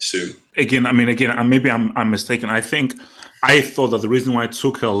silverware soon. Again, and maybe I'm mistaken. I thought that the reason why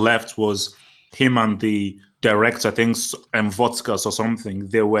Tuchel left was him and the director, I think, Vodskas or something,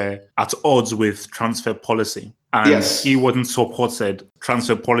 they were at odds with transfer policy. And he wasn't supported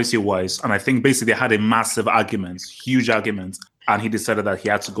transfer policy-wise. And I think basically they had a massive argument, huge argument. And he decided that he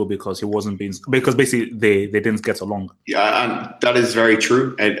had to go because because basically they didn't get along. Yeah, and that is very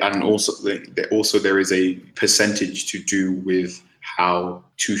true. And also there is a percentage to do with how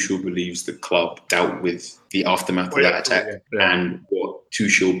Tuchel believes the club dealt with the aftermath of that attack and what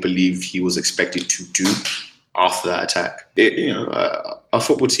Tuchel believed he was expected to do after that attack. Our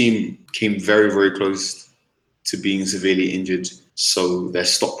football team came very, very close to being severely injured, so their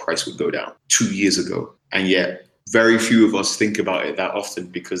stock price would go down 2 years ago. And yet, very few of us think about it that often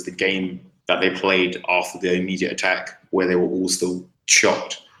because the game that they played after the immediate attack, where they were all still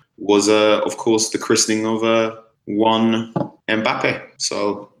shocked, was, of course, the christening of one Mbappe.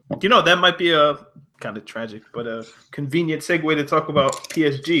 So, that might be a kind of tragic, but a convenient segue to talk about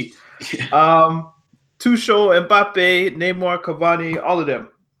PSG. Tuchel, Mbappe, Neymar, Cavani, all of them.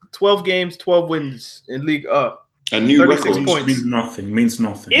 12 games, 12 wins in Ligue 1. A new record. Points. Means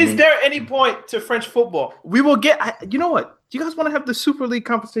nothing. Is there any point to French football? We will get. You know what? Do you guys want to have the Super League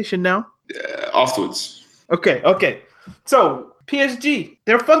competition now? Afterwards. Okay. So PSG,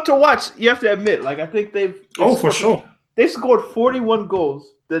 they're fun to watch. You have to admit. I think they've for sure. They scored 41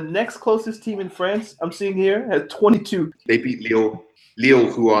 goals. The next closest team in France I'm seeing here has 22. They beat Lille.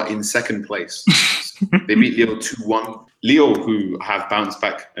 Lille, who are in second place. They beat Lille 2-1. Lille, who have bounced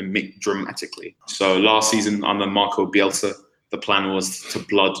back dramatically. So last season under Marco Bielsa, the plan was to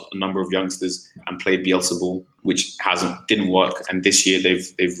blood a number of youngsters and play Bielsa ball, which didn't work. And this year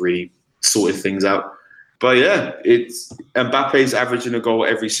they've really sorted things out. But yeah, it's Mbappe's averaging a goal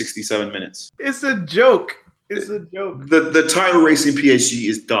every 67 minutes. It's a joke. The title race in PSG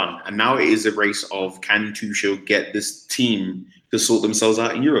is done, and now it is a race of can Tuchel get this team to sort themselves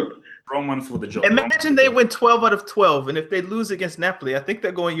out in Europe. Wrong one for the job. Imagine they win 12 out of 12, and if they lose against Napoli, I think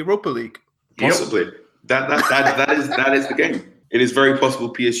they're going Europa League. Possibly. That is the game. It is very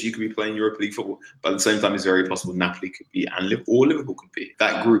possible PSG could be playing Europa League football, but at the same time, it's very possible Napoli could be, and Liverpool could be.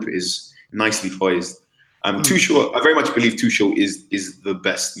 That group is nicely poised. Tuchel, I very much believe Tuchel is the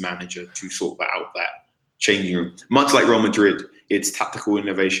best manager to sort out that changing room. Much like Real Madrid, it's tactical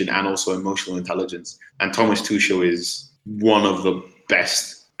innovation and also emotional intelligence. And Thomas Tuchel is one of the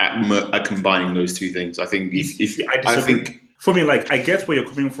best at combining those two things. I think for me, I get where you're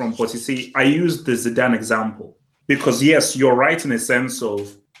coming from, but you see, I use the Zidane example because yes, you're right in a sense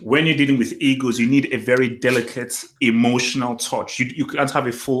of when you're dealing with egos, you need a very delicate emotional touch. You can't have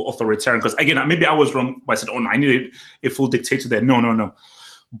a full authoritarian, because again, maybe I was wrong by saying, I needed a full dictator there. No.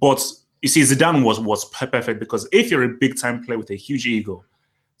 But you see, Zidane was perfect because if you're a big time player with a huge ego,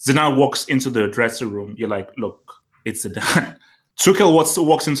 Zidane walks into the dressing room, you're like, look, it's Zidane. Tuchel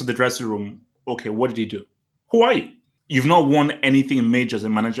walks into the dressing room. Okay, what did he do? Who are you? You've not won anything major as a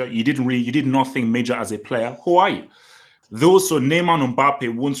manager. You did nothing major as a player. Who are you? Those so Neymar and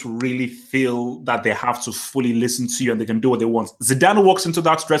Mbappe won't really feel that they have to fully listen to you and they can do what they want. Zidane walks into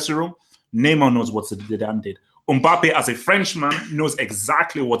that dressing room. Neymar knows what Zidane did. Mbappe, as a Frenchman, knows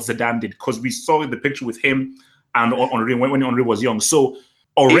exactly what Zidane did because we saw the picture with him and Henry when Henry was young. So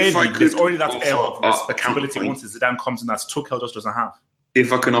there's already that air of respectability once Zidane comes in that Tuchel just doesn't have.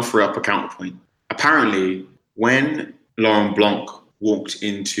 If I can offer up a counterpoint. Apparently, when Laurent Blanc walked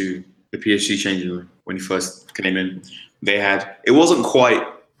into the PSG changing room when he first came in, it wasn't quite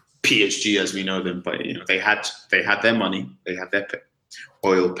PSG as we know them, but they had their money, they had their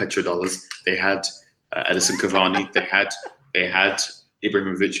oil petrodollars, they had Edison Cavani, they had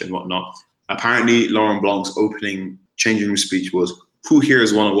Ibrahimovic and whatnot. Apparently, Laurent Blanc's opening changing room speech was, "Who here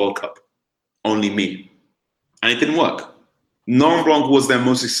has won a World Cup? Only me." And it didn't work. Laurent Blanc was their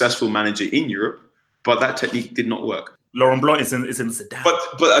most successful manager in Europe, but that technique did not work. Laurent Blanc is in Zidane.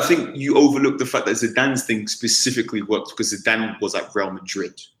 But I think you overlook the fact that Zidane's thing specifically worked because Zidane was at Real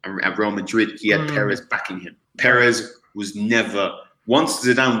Madrid. And at Real Madrid, he had Perez backing him. Perez was never... Once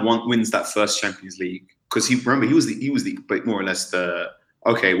Zidane wins that first Champions League, because he was the more or less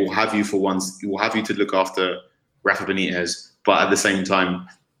okay, we'll have you for once, we'll have you to look after Rafa Benitez, but at the same time,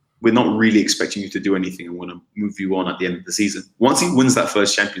 we're not really expecting you to do anything and want to move you on at the end of the season. Once he wins that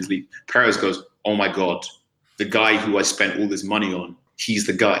first Champions League, Perez goes, oh my God, the guy who I spent all this money on, he's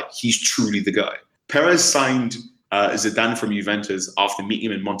the guy. He's truly the guy. Perez signed Zidane from Juventus after meeting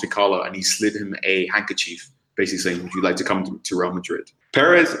him in Monte Carlo, and he slid him a handkerchief, basically saying, would you like to come to Real Madrid?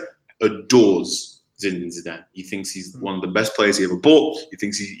 Perez adores Zinedine Zidane. He thinks he's one of the best players he ever bought. He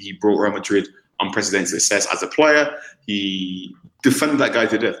thinks he brought Real Madrid unprecedented success as a player. He defended that guy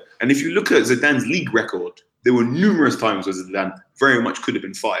to death. And if you look at Zidane's league record, there were numerous times where Zidane very much could have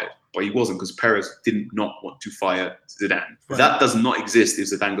been fired, but he wasn't because Perez did not want to fire Zidane. Right. That does not exist if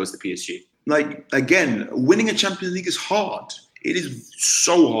Zidane goes to PSG. Like, again, winning a Champions League is hard. It is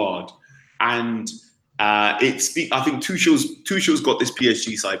so hard. And I think Tuchel's got this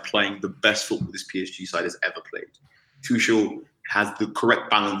PSG side playing the best football this PSG side has ever played. Tuchel has the correct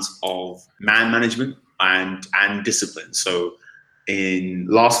balance of man management and discipline. So in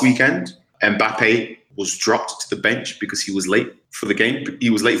last weekend, Mbappe was dropped to the bench because he was late for the game. He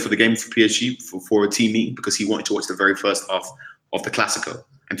was late for the game for PSG for a team meeting because he wanted to watch the very first half of the Clasico.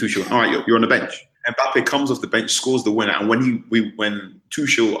 And Tuchel, all right, you're on the bench. Mbappe comes off the bench, scores the winner. And when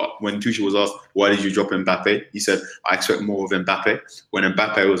Tuchel was asked, why did you drop Mbappe? He said, I expect more of Mbappe. When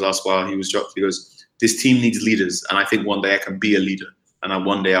Mbappe was asked why he was dropped, he goes, this team needs leaders. And I think one day I can be a leader. And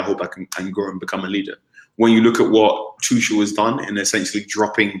one day I hope I can grow and become a leader. When you look at what Tuchel has done in essentially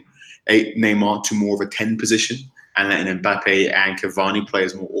dropping Neymar to more of a 10 position and letting Mbappe and Cavani play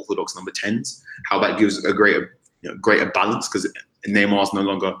as more orthodox number 10s, how that gives a greater balance because Neymar's no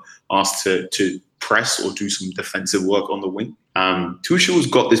longer asked to press or do some defensive work on the wing. Tuchel's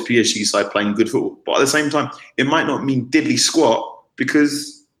got this PSG side playing good football, but at the same time, it might not mean diddly squat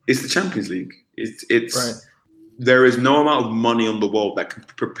because it's the Champions League. It's right. There is no amount of money on the world that can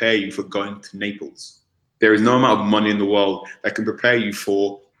prepare you for going to Naples. There is no amount of money in the world that can prepare you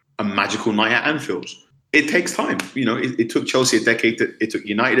for a magical night at Anfield. It takes time. You know, it took Chelsea a decade. It took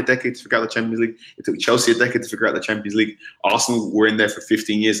United a decade to figure out the Champions League. It took Chelsea a decade to figure out the Champions League. Arsenal were in there for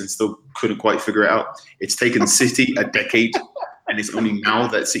 15 years and still couldn't quite figure it out. It's taken City a decade, and it's only now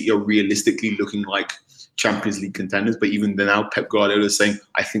that City are realistically looking like Champions League contenders. But even now, Pep Guardiola is saying,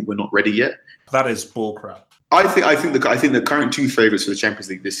 "I think we're not ready yet." That is bullcrap. I think the current two favourites for the Champions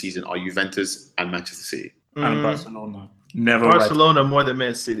League this season are Juventus and Manchester City. And Barcelona. Barcelona more than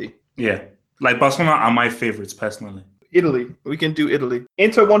Man City. Yeah. Like, Barcelona are my favourites, personally. Italy. We can do Italy.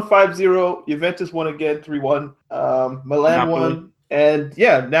 Inter won 5-0. Juventus won again 3-1. Milan Napoli won. And,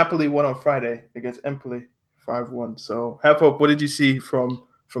 Napoli won on Friday against Empoli 5-1. So, half hope, what did you see from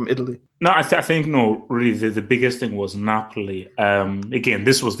Italy? No, I think, really, the biggest thing was Napoli. Again,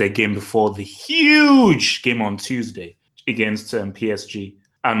 this was their game before the huge game on Tuesday against PSG.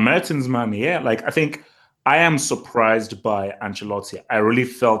 And Mertens, man, I think I am surprised by Ancelotti. I really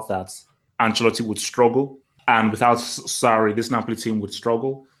felt that Ancelotti would struggle, and without Sarri, this Napoli team would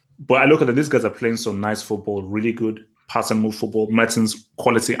struggle. But I look at it, these guys are playing some nice football, really good pass and move football, Mertens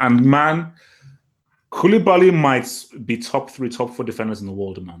quality. And man, Koulibaly might be top 3, top 4 defenders in the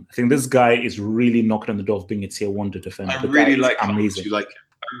world, man. I think this guy is really knocking on the door of being a tier 1 defender. I really like how much you like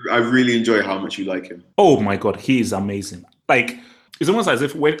him. I really enjoy how much you like him. Oh my God, he is amazing. Like, it's almost as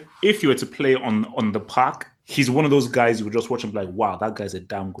if if you were to play on the park, he's one of those guys you would just watch and be like, wow, that guy's a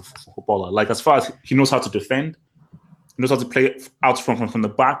damn good footballer. Like, as far as he knows how to defend, he knows how to play out from the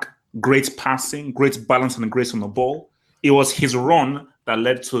back, great passing, great balance and grace on the ball. It was his run that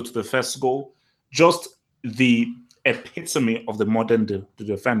led to the first goal. Just the epitome of the modern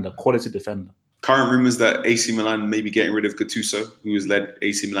defender, quality defender. Current rumours that AC Milan may be getting rid of Gattuso, who has led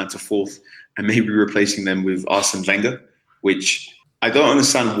AC Milan to 4th, and maybe replacing them with Arsene Wenger, which I don't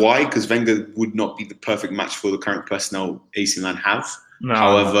understand why, because Wenger would not be the perfect match for the current personnel AC Milan have. No,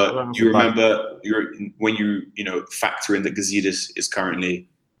 however, you remember when you factor in that Gazidis is currently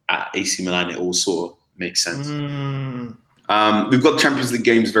at AC Milan, it all sort of makes sense. We've got Champions League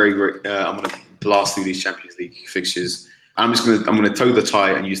games very, very. I'm going to blast through these Champions League fixtures. I'm going to toe the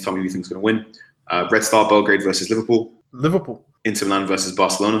tie, and you just tell me who you think's going to win. Red Star Belgrade versus Liverpool. Inter Milan versus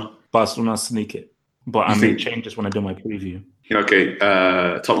Barcelona. Barcelona sneak it, but I may change this when I do my preview. Okay,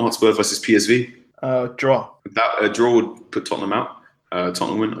 Tottenham Hotspur versus PSV. Draw. A draw would put Tottenham out.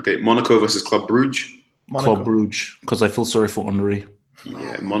 Tottenham win. Okay, Monaco versus Club Brugge. Club Brugge, because I feel sorry for Henry.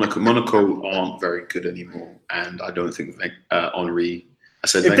 Yeah, Monaco aren't very good anymore, and I don't think Henry. I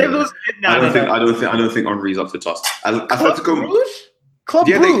said if they lose, I don't think Henry's up to the task. I thought to go. Brugge? Club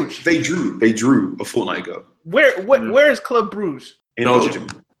Brugge. They drew a fortnight ago. Where is Club Brugge? In Belgium.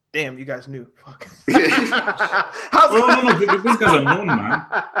 Damn, you guys knew. Fuck. No. These guys are known, man.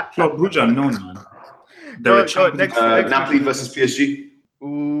 Club Brugge are known, man. Next Napoli versus PSG.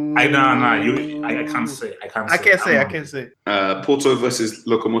 Ooh. I can't say. I can't say. Porto versus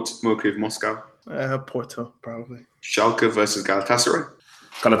Lokomotiv Moscow. Porto, probably. Schalke versus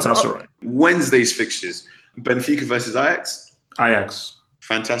Galatasaray. Wednesday's fixtures. Benfica versus Ajax.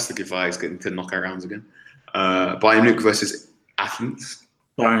 Fantastic if Ajax get into knockout rounds again. Bayern Munich versus Athens.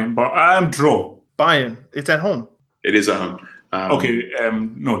 Draw. Bayern. It's at home. It is at home.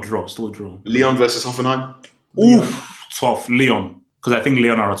 No, still a draw. Lyon versus Hoffenheim. Oof, tough. Lyon, because I think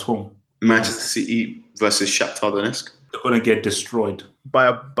Lyon are at home. Manchester City versus Shakhtar Donetsk. They're going to get destroyed.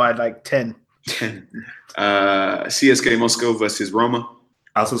 By like 10. CSKA Moscow versus Roma.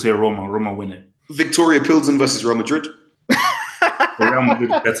 I also say Roma. Roma win it. Victoria Pilsen versus Real Madrid. Real Madrid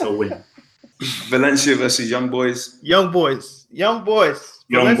better win. Valencia versus Young Boys. Young boys.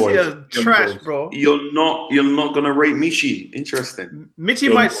 Valencia trash, bro. You're not gonna rate Michi. Interesting.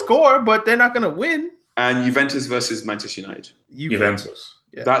 Michi might score, but they're not gonna win. And Juventus versus Manchester United. Juventus.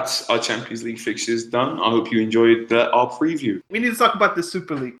 Yeah. That's our Champions League fixtures done. I hope you enjoyed our preview. We need to talk about the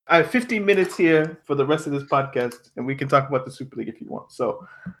Super League. I have 15 minutes here for the rest of this podcast, and we can talk about the Super League if you want. So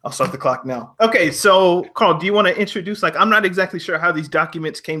I'll start the clock now. Okay, so Carl, do you want to introduce? I'm not exactly sure how these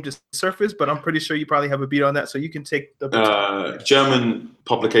documents came to surface, but I'm pretty sure you probably have a beat on that. So you can take the German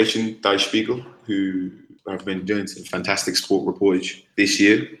publication Die Spiegel, who have been doing some fantastic sport reportage this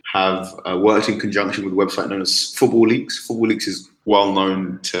year, have worked in conjunction with a website known as Football Leaks. Football Leaks is well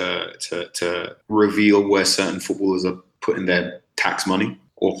known to reveal where certain footballers are putting their tax money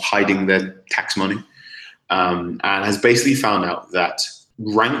or hiding their tax money, and has basically found out that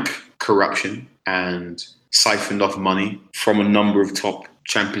rank corruption and siphoned off money from a number of top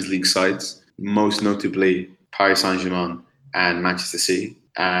Champions League sides, most notably Paris Saint-Germain and Manchester City.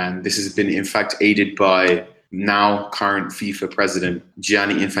 And this has been, in fact, aided by now current FIFA president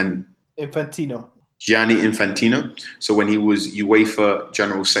Gianni Infantino. So when he was UEFA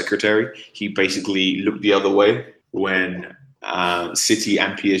General Secretary, he basically looked the other way when City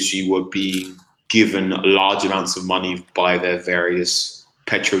and PSG were being given large amounts of money by their various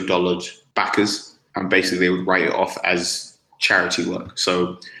petrodollared backers, and basically they would write it off as charity work.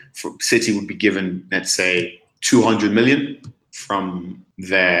 So City would be given, let's say, 200 million from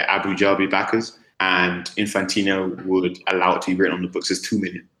their Abu Dhabi backers, and Infantino would allow it to be written on the books as 2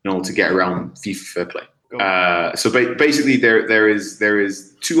 million in order to get around FIFA fair play. So basically, there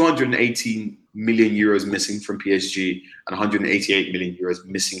is 218 million euros missing from PSG and 188 million euros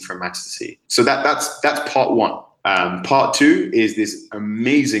missing from Manchester City. So that's part one. Part two is this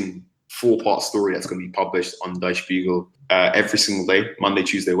amazing 4-part story that's going to be published on Die Spiegel every single day, Monday,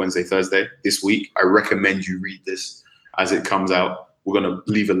 Tuesday, Wednesday, Thursday this week. I recommend you read this as it comes out. We're going to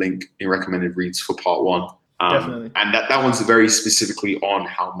leave a link in recommended reads for part one. Definitely. And that one's very specifically on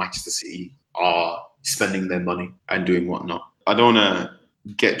how Manchester City are spending their money and doing whatnot. I don't want to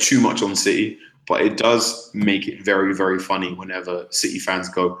get too much on City, but it does make it very, very funny whenever City fans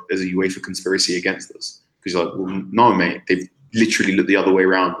go, there's a UEFA conspiracy against us. Because you're like, well, no, mate, they've literally looked the other way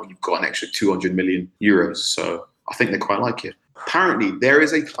around when you've got an extra 200 million euros. So I think they quite like it. Apparently, there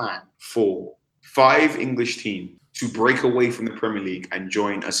is a plan for 5 English teams to break away from the Premier League and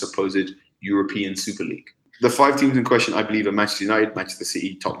join a supposed European Super League. The 5 teams in question, I believe, are Manchester United, Manchester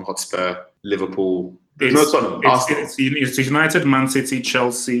City, Tottenham Hotspur, Liverpool. It's United, Man City,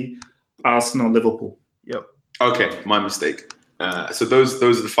 Chelsea, Arsenal, Liverpool. Yep. Okay, my mistake. So those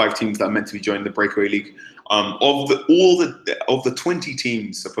are the 5 teams that are meant to be joining the breakaway league. Of the 20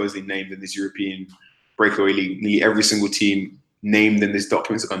 teams supposedly named in this European breakaway league, nearly every single team named in this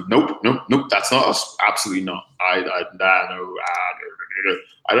document is going, nope, that's not us. Absolutely not. I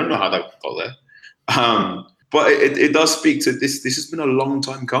don't know how that got there. But it does speak to this. This has been a long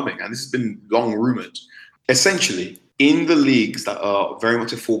time coming, and this has been long rumored. Essentially, in the leagues that are very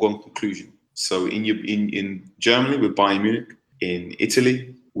much a foregone conclusion. So in Germany with Bayern Munich, in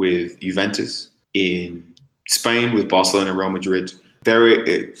Italy with Juventus, in Spain with Barcelona and Real Madrid,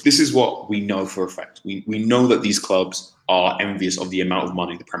 this is what we know for a fact. We know that these clubs are envious of the amount of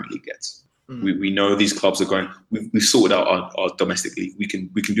money the Premier League gets. We know these clubs are going, we've sorted out our domestic league. We can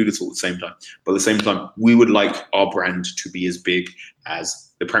do this all at the same time. But at the same time, we would like our brand to be as big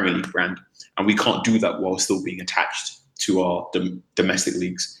as the Premier League brand. And we can't do that while still being attached to our domestic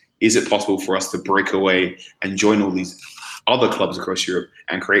leagues. Is it possible for us to break away and join all these other clubs across Europe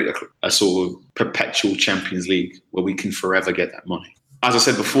and create a sort of perpetual Champions League where we can forever get that money? As I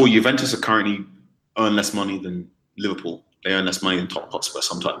said before, Juventus are currently earn less money than Liverpool. They earn less money than Tottenham Hotspur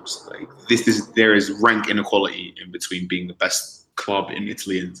sometimes. There is rank inequality in between being the best club in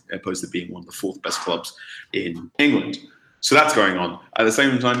Italy and opposed to being one of the 4th best clubs in England. So that's going on. At the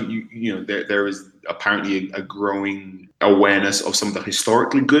same time, there is apparently a growing awareness of some of the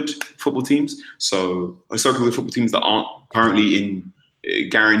historically good football teams. So historically good football teams that aren't currently in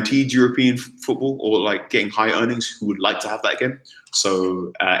guaranteed European football or like getting high earnings who would like to have that again.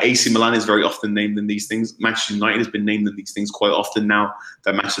 So AC Milan is very often named in these things. Manchester United has been named in these things quite often now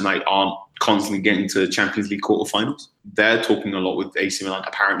that Manchester United aren't constantly getting to Champions League quarterfinals. They're talking a lot with AC Milan,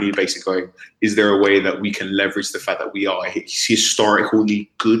 apparently basically going, is there a way that we can leverage the fact that we are a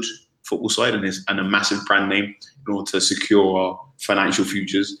historically good football side and a massive brand name in order to secure our financial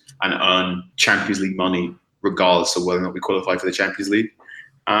futures and earn Champions League money regardless of whether or not we qualify for the Champions League.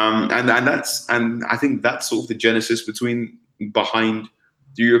 And I think that's sort of the genesis behind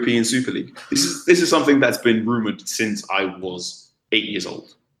the European Super League. This is something that's been rumored since I was 8 years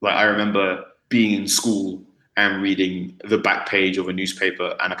old. Like, I remember being in school and reading the back page of a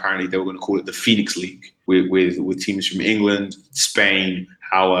newspaper, and apparently they were going to call it the Phoenix League with teams from England, Spain,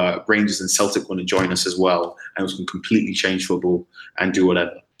 how Rangers and Celtic want to join us as well, and it was going to completely change football and do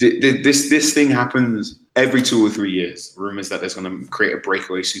whatever. This thing happens every 2 or 3 years. Rumors that there's going to create a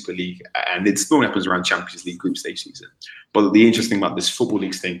breakaway Super League, and it still happens around Champions League group stage season. But the interesting about this Football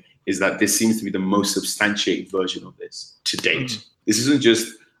Leagues thing is that this seems to be the most substantiated version of this to date. This isn't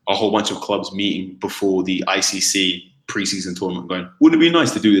just a whole bunch of clubs meeting before the ICC preseason tournament going, wouldn't it be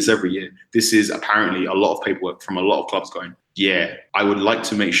nice to do this every year? This is apparently a lot of paperwork from a lot of clubs going, yeah, I would like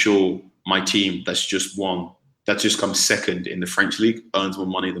to make sure my team that's just come second in the French league earns more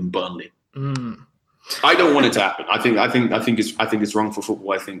money than Burnley. I don't want it to happen. I think it's wrong for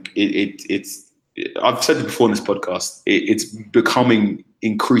football. I think it's I've said it before in this podcast. It's becoming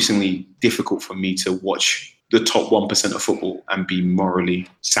increasingly difficult for me to watch the top 1% of football and be morally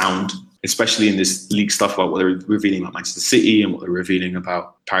sound, especially in this league stuff about what they're revealing about Manchester City and what they're revealing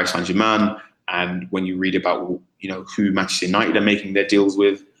about Paris Saint-Germain. And when you read about, who Manchester United are making their deals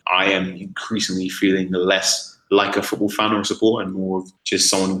with, I am increasingly feeling less like a football fan or a supporter and more of just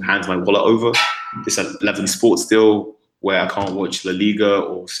someone who hands my wallet over. This 11 Sports deal where I can't watch La Liga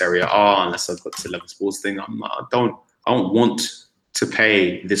or Serie A unless I've got this 11 Sports thing. I don't want to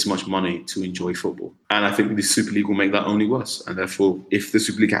pay this much money to enjoy football. And I think the Super League will make that only worse. And therefore, if the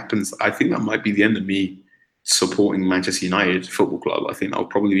Super League happens, I think that might be the end of me supporting Manchester United Football Club. I think that will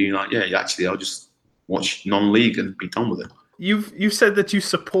probably be like, actually, I'll just watch non-league and be done with it. You've said that you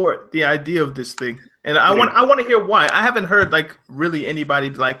support the idea of this thing. And I want to hear why. I haven't heard really anybody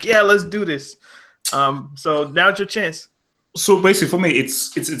be like, yeah, let's do this. So now's your chance. So basically for me,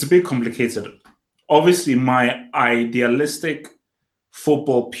 it's a bit complicated. Obviously, my idealistic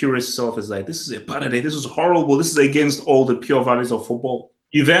football purist self is like, this is a bad idea, this is horrible, this is against all the pure values of football.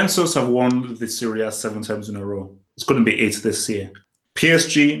 Juventus have won the Serie A 7 times in a row. It's going to be 8 this year.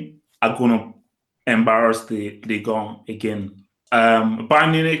 PSG are going to embarrass the Ligue 1 again.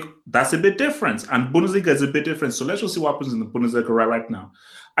 Bayern Munich, that's a bit different. And Bundesliga is a bit different. So let's just see what happens in the Bundesliga right now.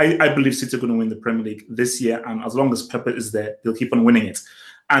 I believe City are going to win the Premier League this year. And as long as Pepe is there, they'll keep on winning it.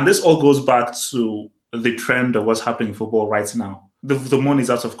 And this all goes back to the trend of what's happening in football right now. The money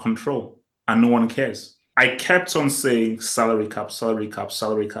is out of control and no one cares. I kept on saying salary cap.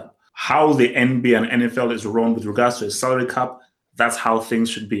 How the NBA and NFL is run with regards to a salary cap, that's how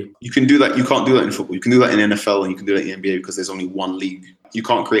things should be. You can do that. You can't do that in football. You can do that in NFL and you can do that in NBA because there's only one league. You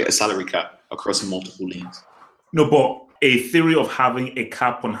can't create a salary cap across multiple leagues. No, but a theory of having a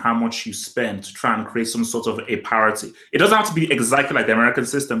cap on how much you spend to try and create some sort of a parity. It doesn't have to be exactly like the American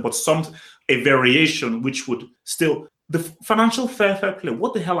system, but a variation which would still... The financial fair play,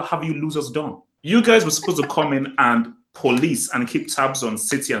 what the hell have you losers done? You guys were supposed to come in and police and keep tabs on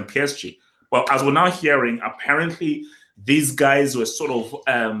City and PSG. Well, as we're now hearing, apparently these guys were sort of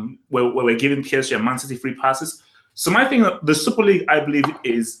were giving PSG and Man City free passes. So my thing, the Super League, I believe,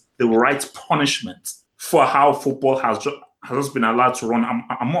 is the right punishment for how football has just been allowed to run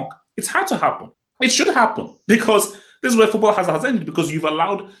amok. It's had to happen. It should happen because this is where football has ended, because you've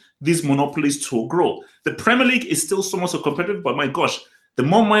allowed these monopolies to grow. The Premier League is still so much so competitive, but my gosh, the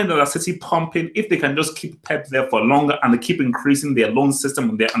more money that City pumping, if they can just keep Pep there for longer and they keep increasing their loan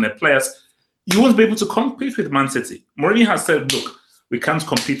system and their players, you won't be able to compete with Man City. Mourinho has said, look, we can't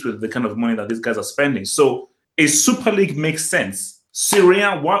compete with the kind of money that these guys are spending. So a Super League makes sense. Serie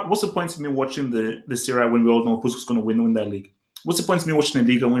A, what's the point of me watching the Serie A when we all know who's going to win that league? What's the point of me watching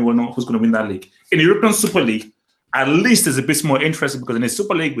the Liga when we all know who's going to win that league? In the European Super League, at least it's a bit more interesting because in a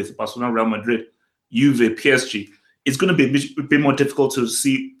Super League with Barcelona, Real Madrid, Juve, PSG, it's going to be a bit more difficult to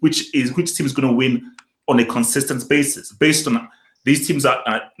see which team is going to win on a consistent basis, based on these teams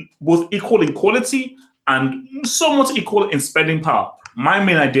are both equal in quality and somewhat equal in spending power. My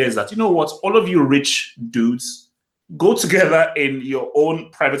main idea is that, you know what, all of you rich dudes, go together in your own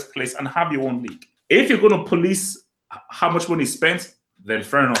private place and have your own league. If you're going to police how much money is spent, then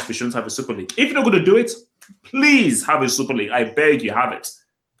fair enough, we shouldn't have a Super League. If you're not going to do it, please have a Super League. I beg you, have it.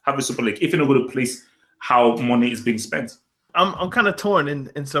 Have a Super League. If you're not going to police how money is being spent. I'm kind of torn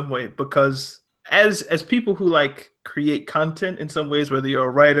in some way, because as people who like create content in some ways, whether you're a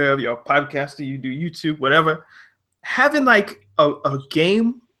writer, you're a podcaster, you do YouTube, whatever, having like a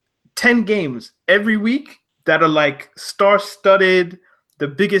game, 10 games every week that are like star-studded, the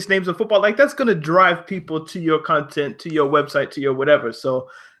biggest names of football, like that's going to drive people to your content, to your website, to your whatever. So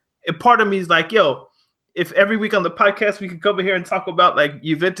a part of me is like, yo, if every week on the podcast we could come here and talk about like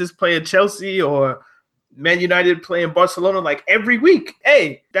Juventus playing Chelsea or Man United playing Barcelona, like every week,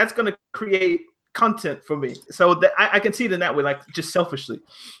 hey, that's going to create content for me. So that I can see it in that way, like just selfishly.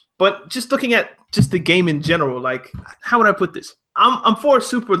 But just looking at just the game in general, like how would I put this? I'm for a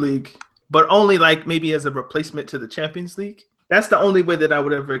Super League, but only like maybe as a replacement to the Champions League. That's the only way that I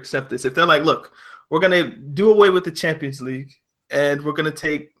would ever accept this. If they're like, look, we're going to do away with the Champions League and we're going to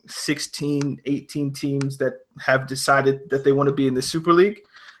take 16, 18 teams that have decided that they want to be in the Super League,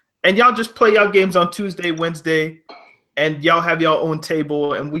 and y'all just play y'all games on Tuesday, Wednesday, and y'all have your own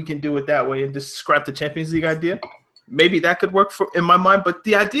table, and we can do it that way and just scrap the Champions League idea. Maybe that could work in my mind. But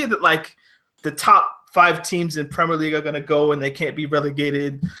the idea that like the top 5 teams in Premier League are going to go and they can't be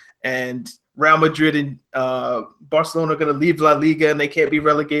relegated, and Real Madrid and Barcelona are going to leave La Liga and they can't be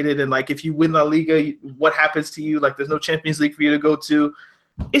relegated, and like if you win La Liga, what happens to you? Like there's no Champions League for you to go to.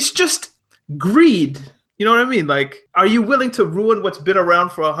 It's just greed. You know what I mean? Like, are you willing to ruin what's been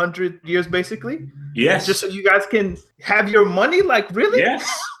around for 100 years, basically? Yes. Just so you guys can have your money? Like, really?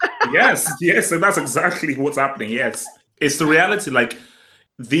 Yes. And that's exactly what's happening. Yes. It's the reality. Like,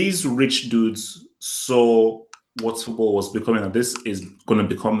 these rich dudes saw what football was becoming, and this is going to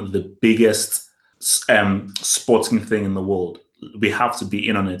become the biggest sporting thing in the world. We have to be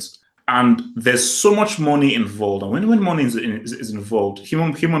in on it. And there's so much money involved. And when money is involved,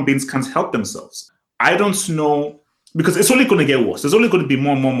 human beings can't help themselves. I don't know, because it's only going to get worse. There's only going to be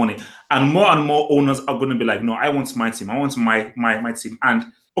more and more money, and more owners are going to be like, no, I want my team. I want my team. And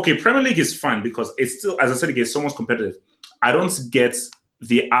okay, Premier League is fine because it's still, as I said again, so much competitive. I don't get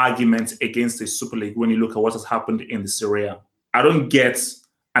the argument against the Super League when you look at what has happened in the Serie A. I don't get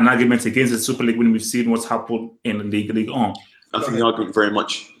an argument against the Super League when we've seen what's happened in the League On. I think the argument very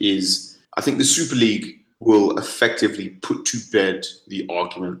much is, I think the Super League will effectively put to bed the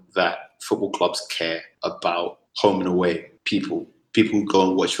argument that football clubs care about home and away people who go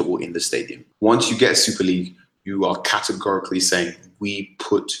and watch football in the stadium. Once you get a Super League, you are categorically saying we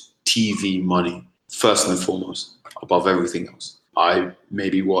put TV money first and foremost above everything else. I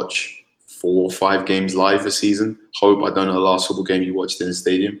maybe watch 4 or 5 games live a season. Hope I don't know the last football game you watched in the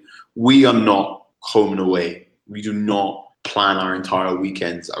stadium. We are not home and away. We do not plan our entire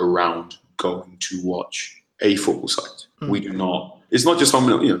weekends around going to watch a football site. We do not. It's not just home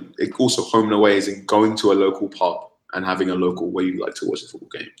and, it's also home and away, as in going to a local pub and having a local where you like to watch a football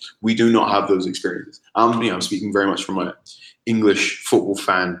game. We do not have those experiences. I'm speaking very much from an English football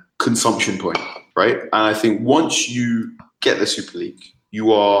fan consumption point, right? And I think once you get the Super League,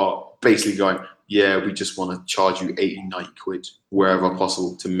 you are basically going, yeah, we just want to charge you 80, 90 quid wherever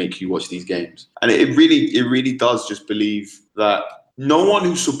possible to make you watch these games. And it really does just believe that no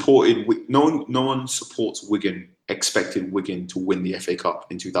one supports Wigan expected Wigan to win the FA Cup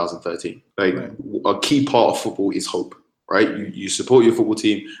in 2013. Like, right. A key part of football is hope, right? You support your football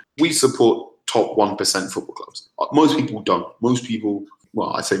team. We support top 1% football clubs. Most people don't. Most people, well,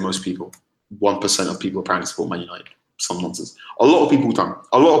 I say most people, 1% of people apparently support Man United. Some nonsense. A lot of people don't.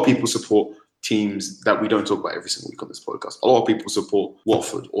 A lot of people support teams that we don't talk about every single week on this podcast. A lot of people support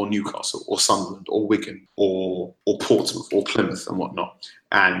Watford or Newcastle or Sunderland or Wigan or Portsmouth or Plymouth and whatnot.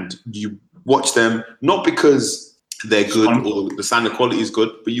 And you watch them not because they're good or the standard quality is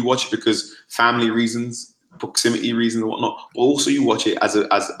good, but you watch it because family reasons, proximity reasons and whatnot. But also you watch it as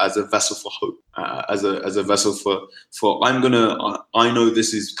a vessel for hope, as a vessel for I know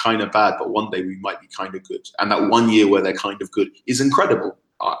this is kind of bad, but one day we might be kind of good. And that one year where they're kind of good is incredible.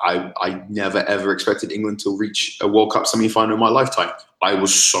 I never ever expected England to reach a World Cup semi-final in my lifetime. I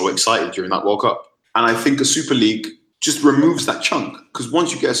was so excited during that World Cup. And I think a Super League just removes that chunk, because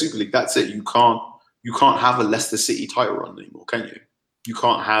once you get a Super League, that's it. You can't have a Leicester City title run anymore, can you? You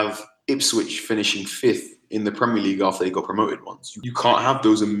can't have Ipswich finishing 5th in the Premier League after they got promoted once. You can't have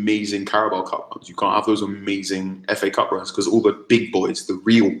those amazing Carabao Cup runs. You can't have those amazing FA Cup runs, because all the big boys, the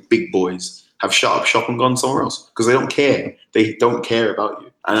real big boys, have shut up shop and gone somewhere else because they don't care. They don't care about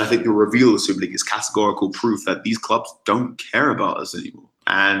you. And I think the reveal of the Super League is categorical proof that these clubs don't care about us anymore.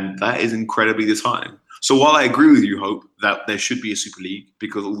 And that is incredibly disheartening. So while I agree with you, Hope, that there should be a Super League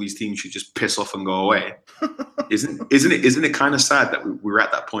because all these teams should just piss off and go away, isn't it kind of sad that we're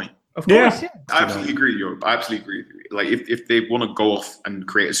at that point? Of course, yeah. I absolutely agree, Europe. I absolutely agree with you. Like, if they want to go off and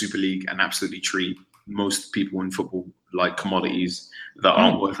create a Super League and absolutely treat most people in football like commodities that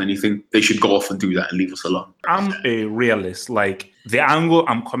aren't worth anything, they should go off and do that and leave us alone. I'm a realist. Like, the angle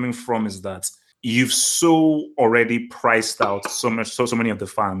I'm coming from is that you've so already priced out so many of the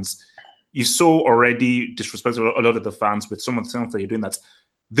fans. You so already disrespected a lot of the fans with some of the things that you're doing, that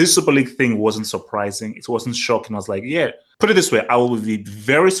this Super League thing wasn't surprising. It wasn't shocking. I was like, yeah, put it this way, I will be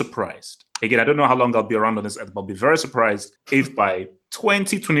very surprised. Again, I don't know how long I'll be around on this earth, but I'll be very surprised if by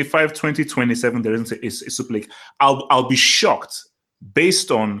 2025, 2027, there isn't a Super League. I'll be shocked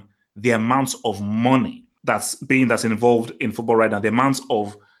based on the amount of money that's involved in football right now, the amount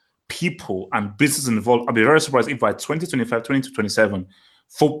of people and business involved. I'll be very surprised if by 2025, 2027,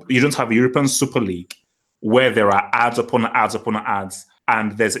 you don't have a European Super League where there are ads upon ads upon ads,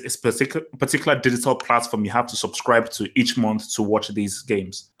 and there's a particular digital platform you have to subscribe to each month to watch these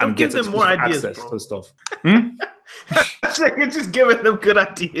games and get them more ideas, access to stuff. You're just giving them good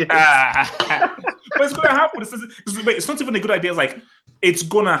ideas. But it's going to happen. It's not even a good idea. It's like, it's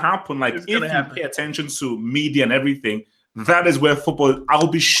going to happen. Like, if you pay attention to media and everything, that is where football. I'll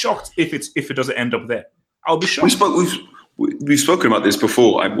be shocked if it doesn't end up there. I'll be shocked. We've spoken about this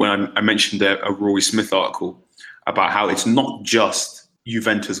before when I mentioned a Rory Smith article about how it's not just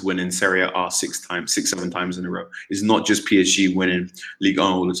Juventus winning Serie A 7 times in a row. It's not just PSG winning Ligue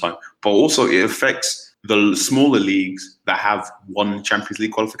 1 all the time, but also it affects the smaller leagues that have one Champions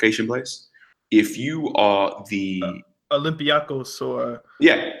League qualification place. If you are the Olympiacos or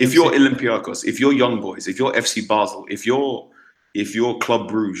if you're Olympiacos, if you're Young Boys, if you're FC Basel, if you're Club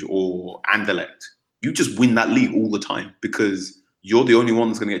Brugge or Anderlecht, you just win that league all the time because you're the only one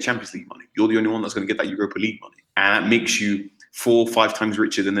that's going to get Champions League money. You're the only one that's going to get that Europa League money, and that makes you 4 or 5 times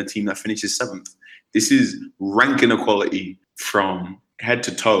richer than the team that finishes 7th. This is rank inequality from head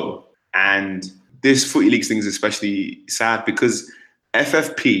to toe, and this footy leagues thing is especially sad because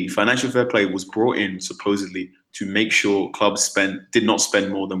FFP, financial fair play, was brought in supposedly to make sure clubs did not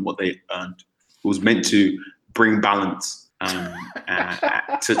spend more than what they earned. It was meant to bring balance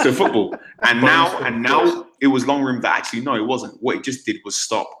to football, and now it was long room that actually no, it wasn't. What it just did was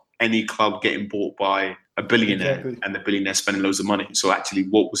stop any club getting bought by a billionaire and the billionaire spending loads of money. So actually,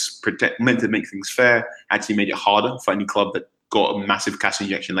 what was meant to make things fair actually made it harder for any club that got a massive cash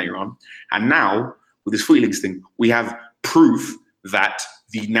injection later on. And now with this footy leagues thing, we have proof that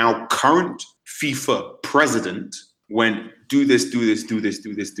the now current FIFA president went do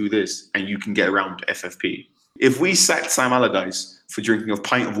this, and you can get around FFP. If we sacked Sam Allardyce for drinking a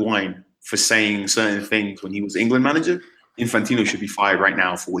pint of wine for saying certain things when he was England manager, Infantino should be fired right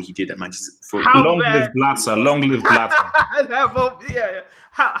now for what he did at Manchester. Long live Blatter. Long live Blatter.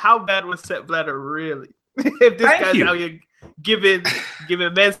 How bad was Sepp Blatter really? If this guy's out here giving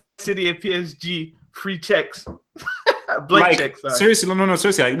Man City and PSG free checks. Blank checks. Sorry. Seriously, no.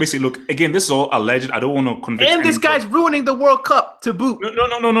 Seriously, like, basically, look, again, this is all alleged. I don't want to convict And this guy's ruining the World Cup to boot.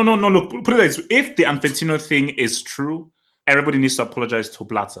 No. Look, put it like this. If the Infantino thing is true, everybody needs to apologize to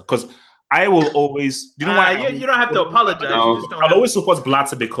Blatter. Because I will always... You know why? You don't have to apologize. No. I'll always support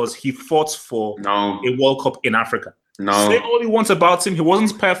Blatter because he fought for a World Cup in Africa. No. Say all he wants about him. He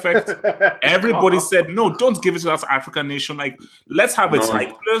wasn't perfect. Everybody said, no, don't give it to that African nation. Like, let's have it.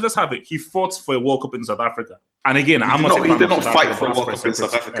 Like, let's have it. He fought for a World Cup in South Africa. And again, I'm not saying he did not fight for a World Cup in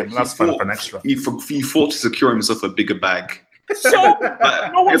South Africa. That's fine for an extra. He fought to secure himself a bigger bag. So,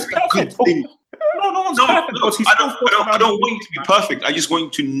 no one's perfect. No one's perfect. I don't want you to be perfect. I just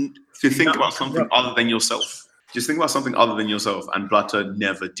want you to think about something other than yourself. Just think about something other than yourself, and Blatter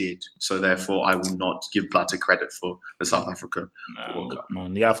never did. So therefore, I will not give Blatter credit for the South Africa World Cup.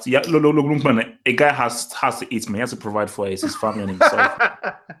 Man, you have to. Yeah, look, man. A guy has to eat, man. He has to provide for his family and himself.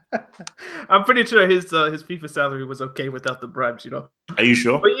 I'm pretty sure his FIFA salary was okay without the bribes. You know. Are you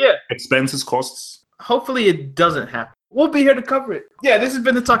sure? But yeah, expenses, costs. Hopefully, it doesn't happen. We'll be here to cover it. Yeah, this has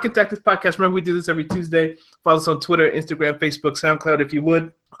been the Talking Tactics podcast. Remember, we do this every Tuesday. Follow us on Twitter, Instagram, Facebook, SoundCloud if you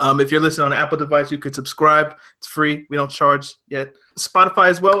would. If you're listening on an Apple device, you could subscribe. It's free. We don't charge yet. Spotify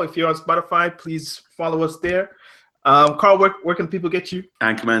as well. If you're on Spotify, please follow us there. Carl, where can people get you?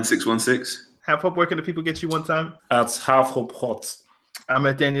 Anchorman616. Half Hope, where can the people get you one time? That's Half Hope Hot. I'm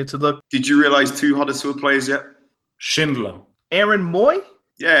at Daniel to look. Did you realize 2 Huddersfield players yet? Schindler. Aaron Moy?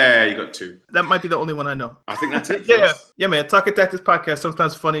 Yeah, you got 2. That might be the only one I know. I think that's it. Yeah, man. Talking Tactics podcast.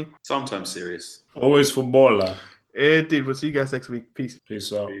 Sometimes funny. Sometimes serious. Always footballer. Indeed. We'll see you guys next week. Peace.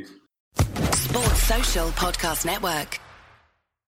 Peace out. Sports Social Podcast Network.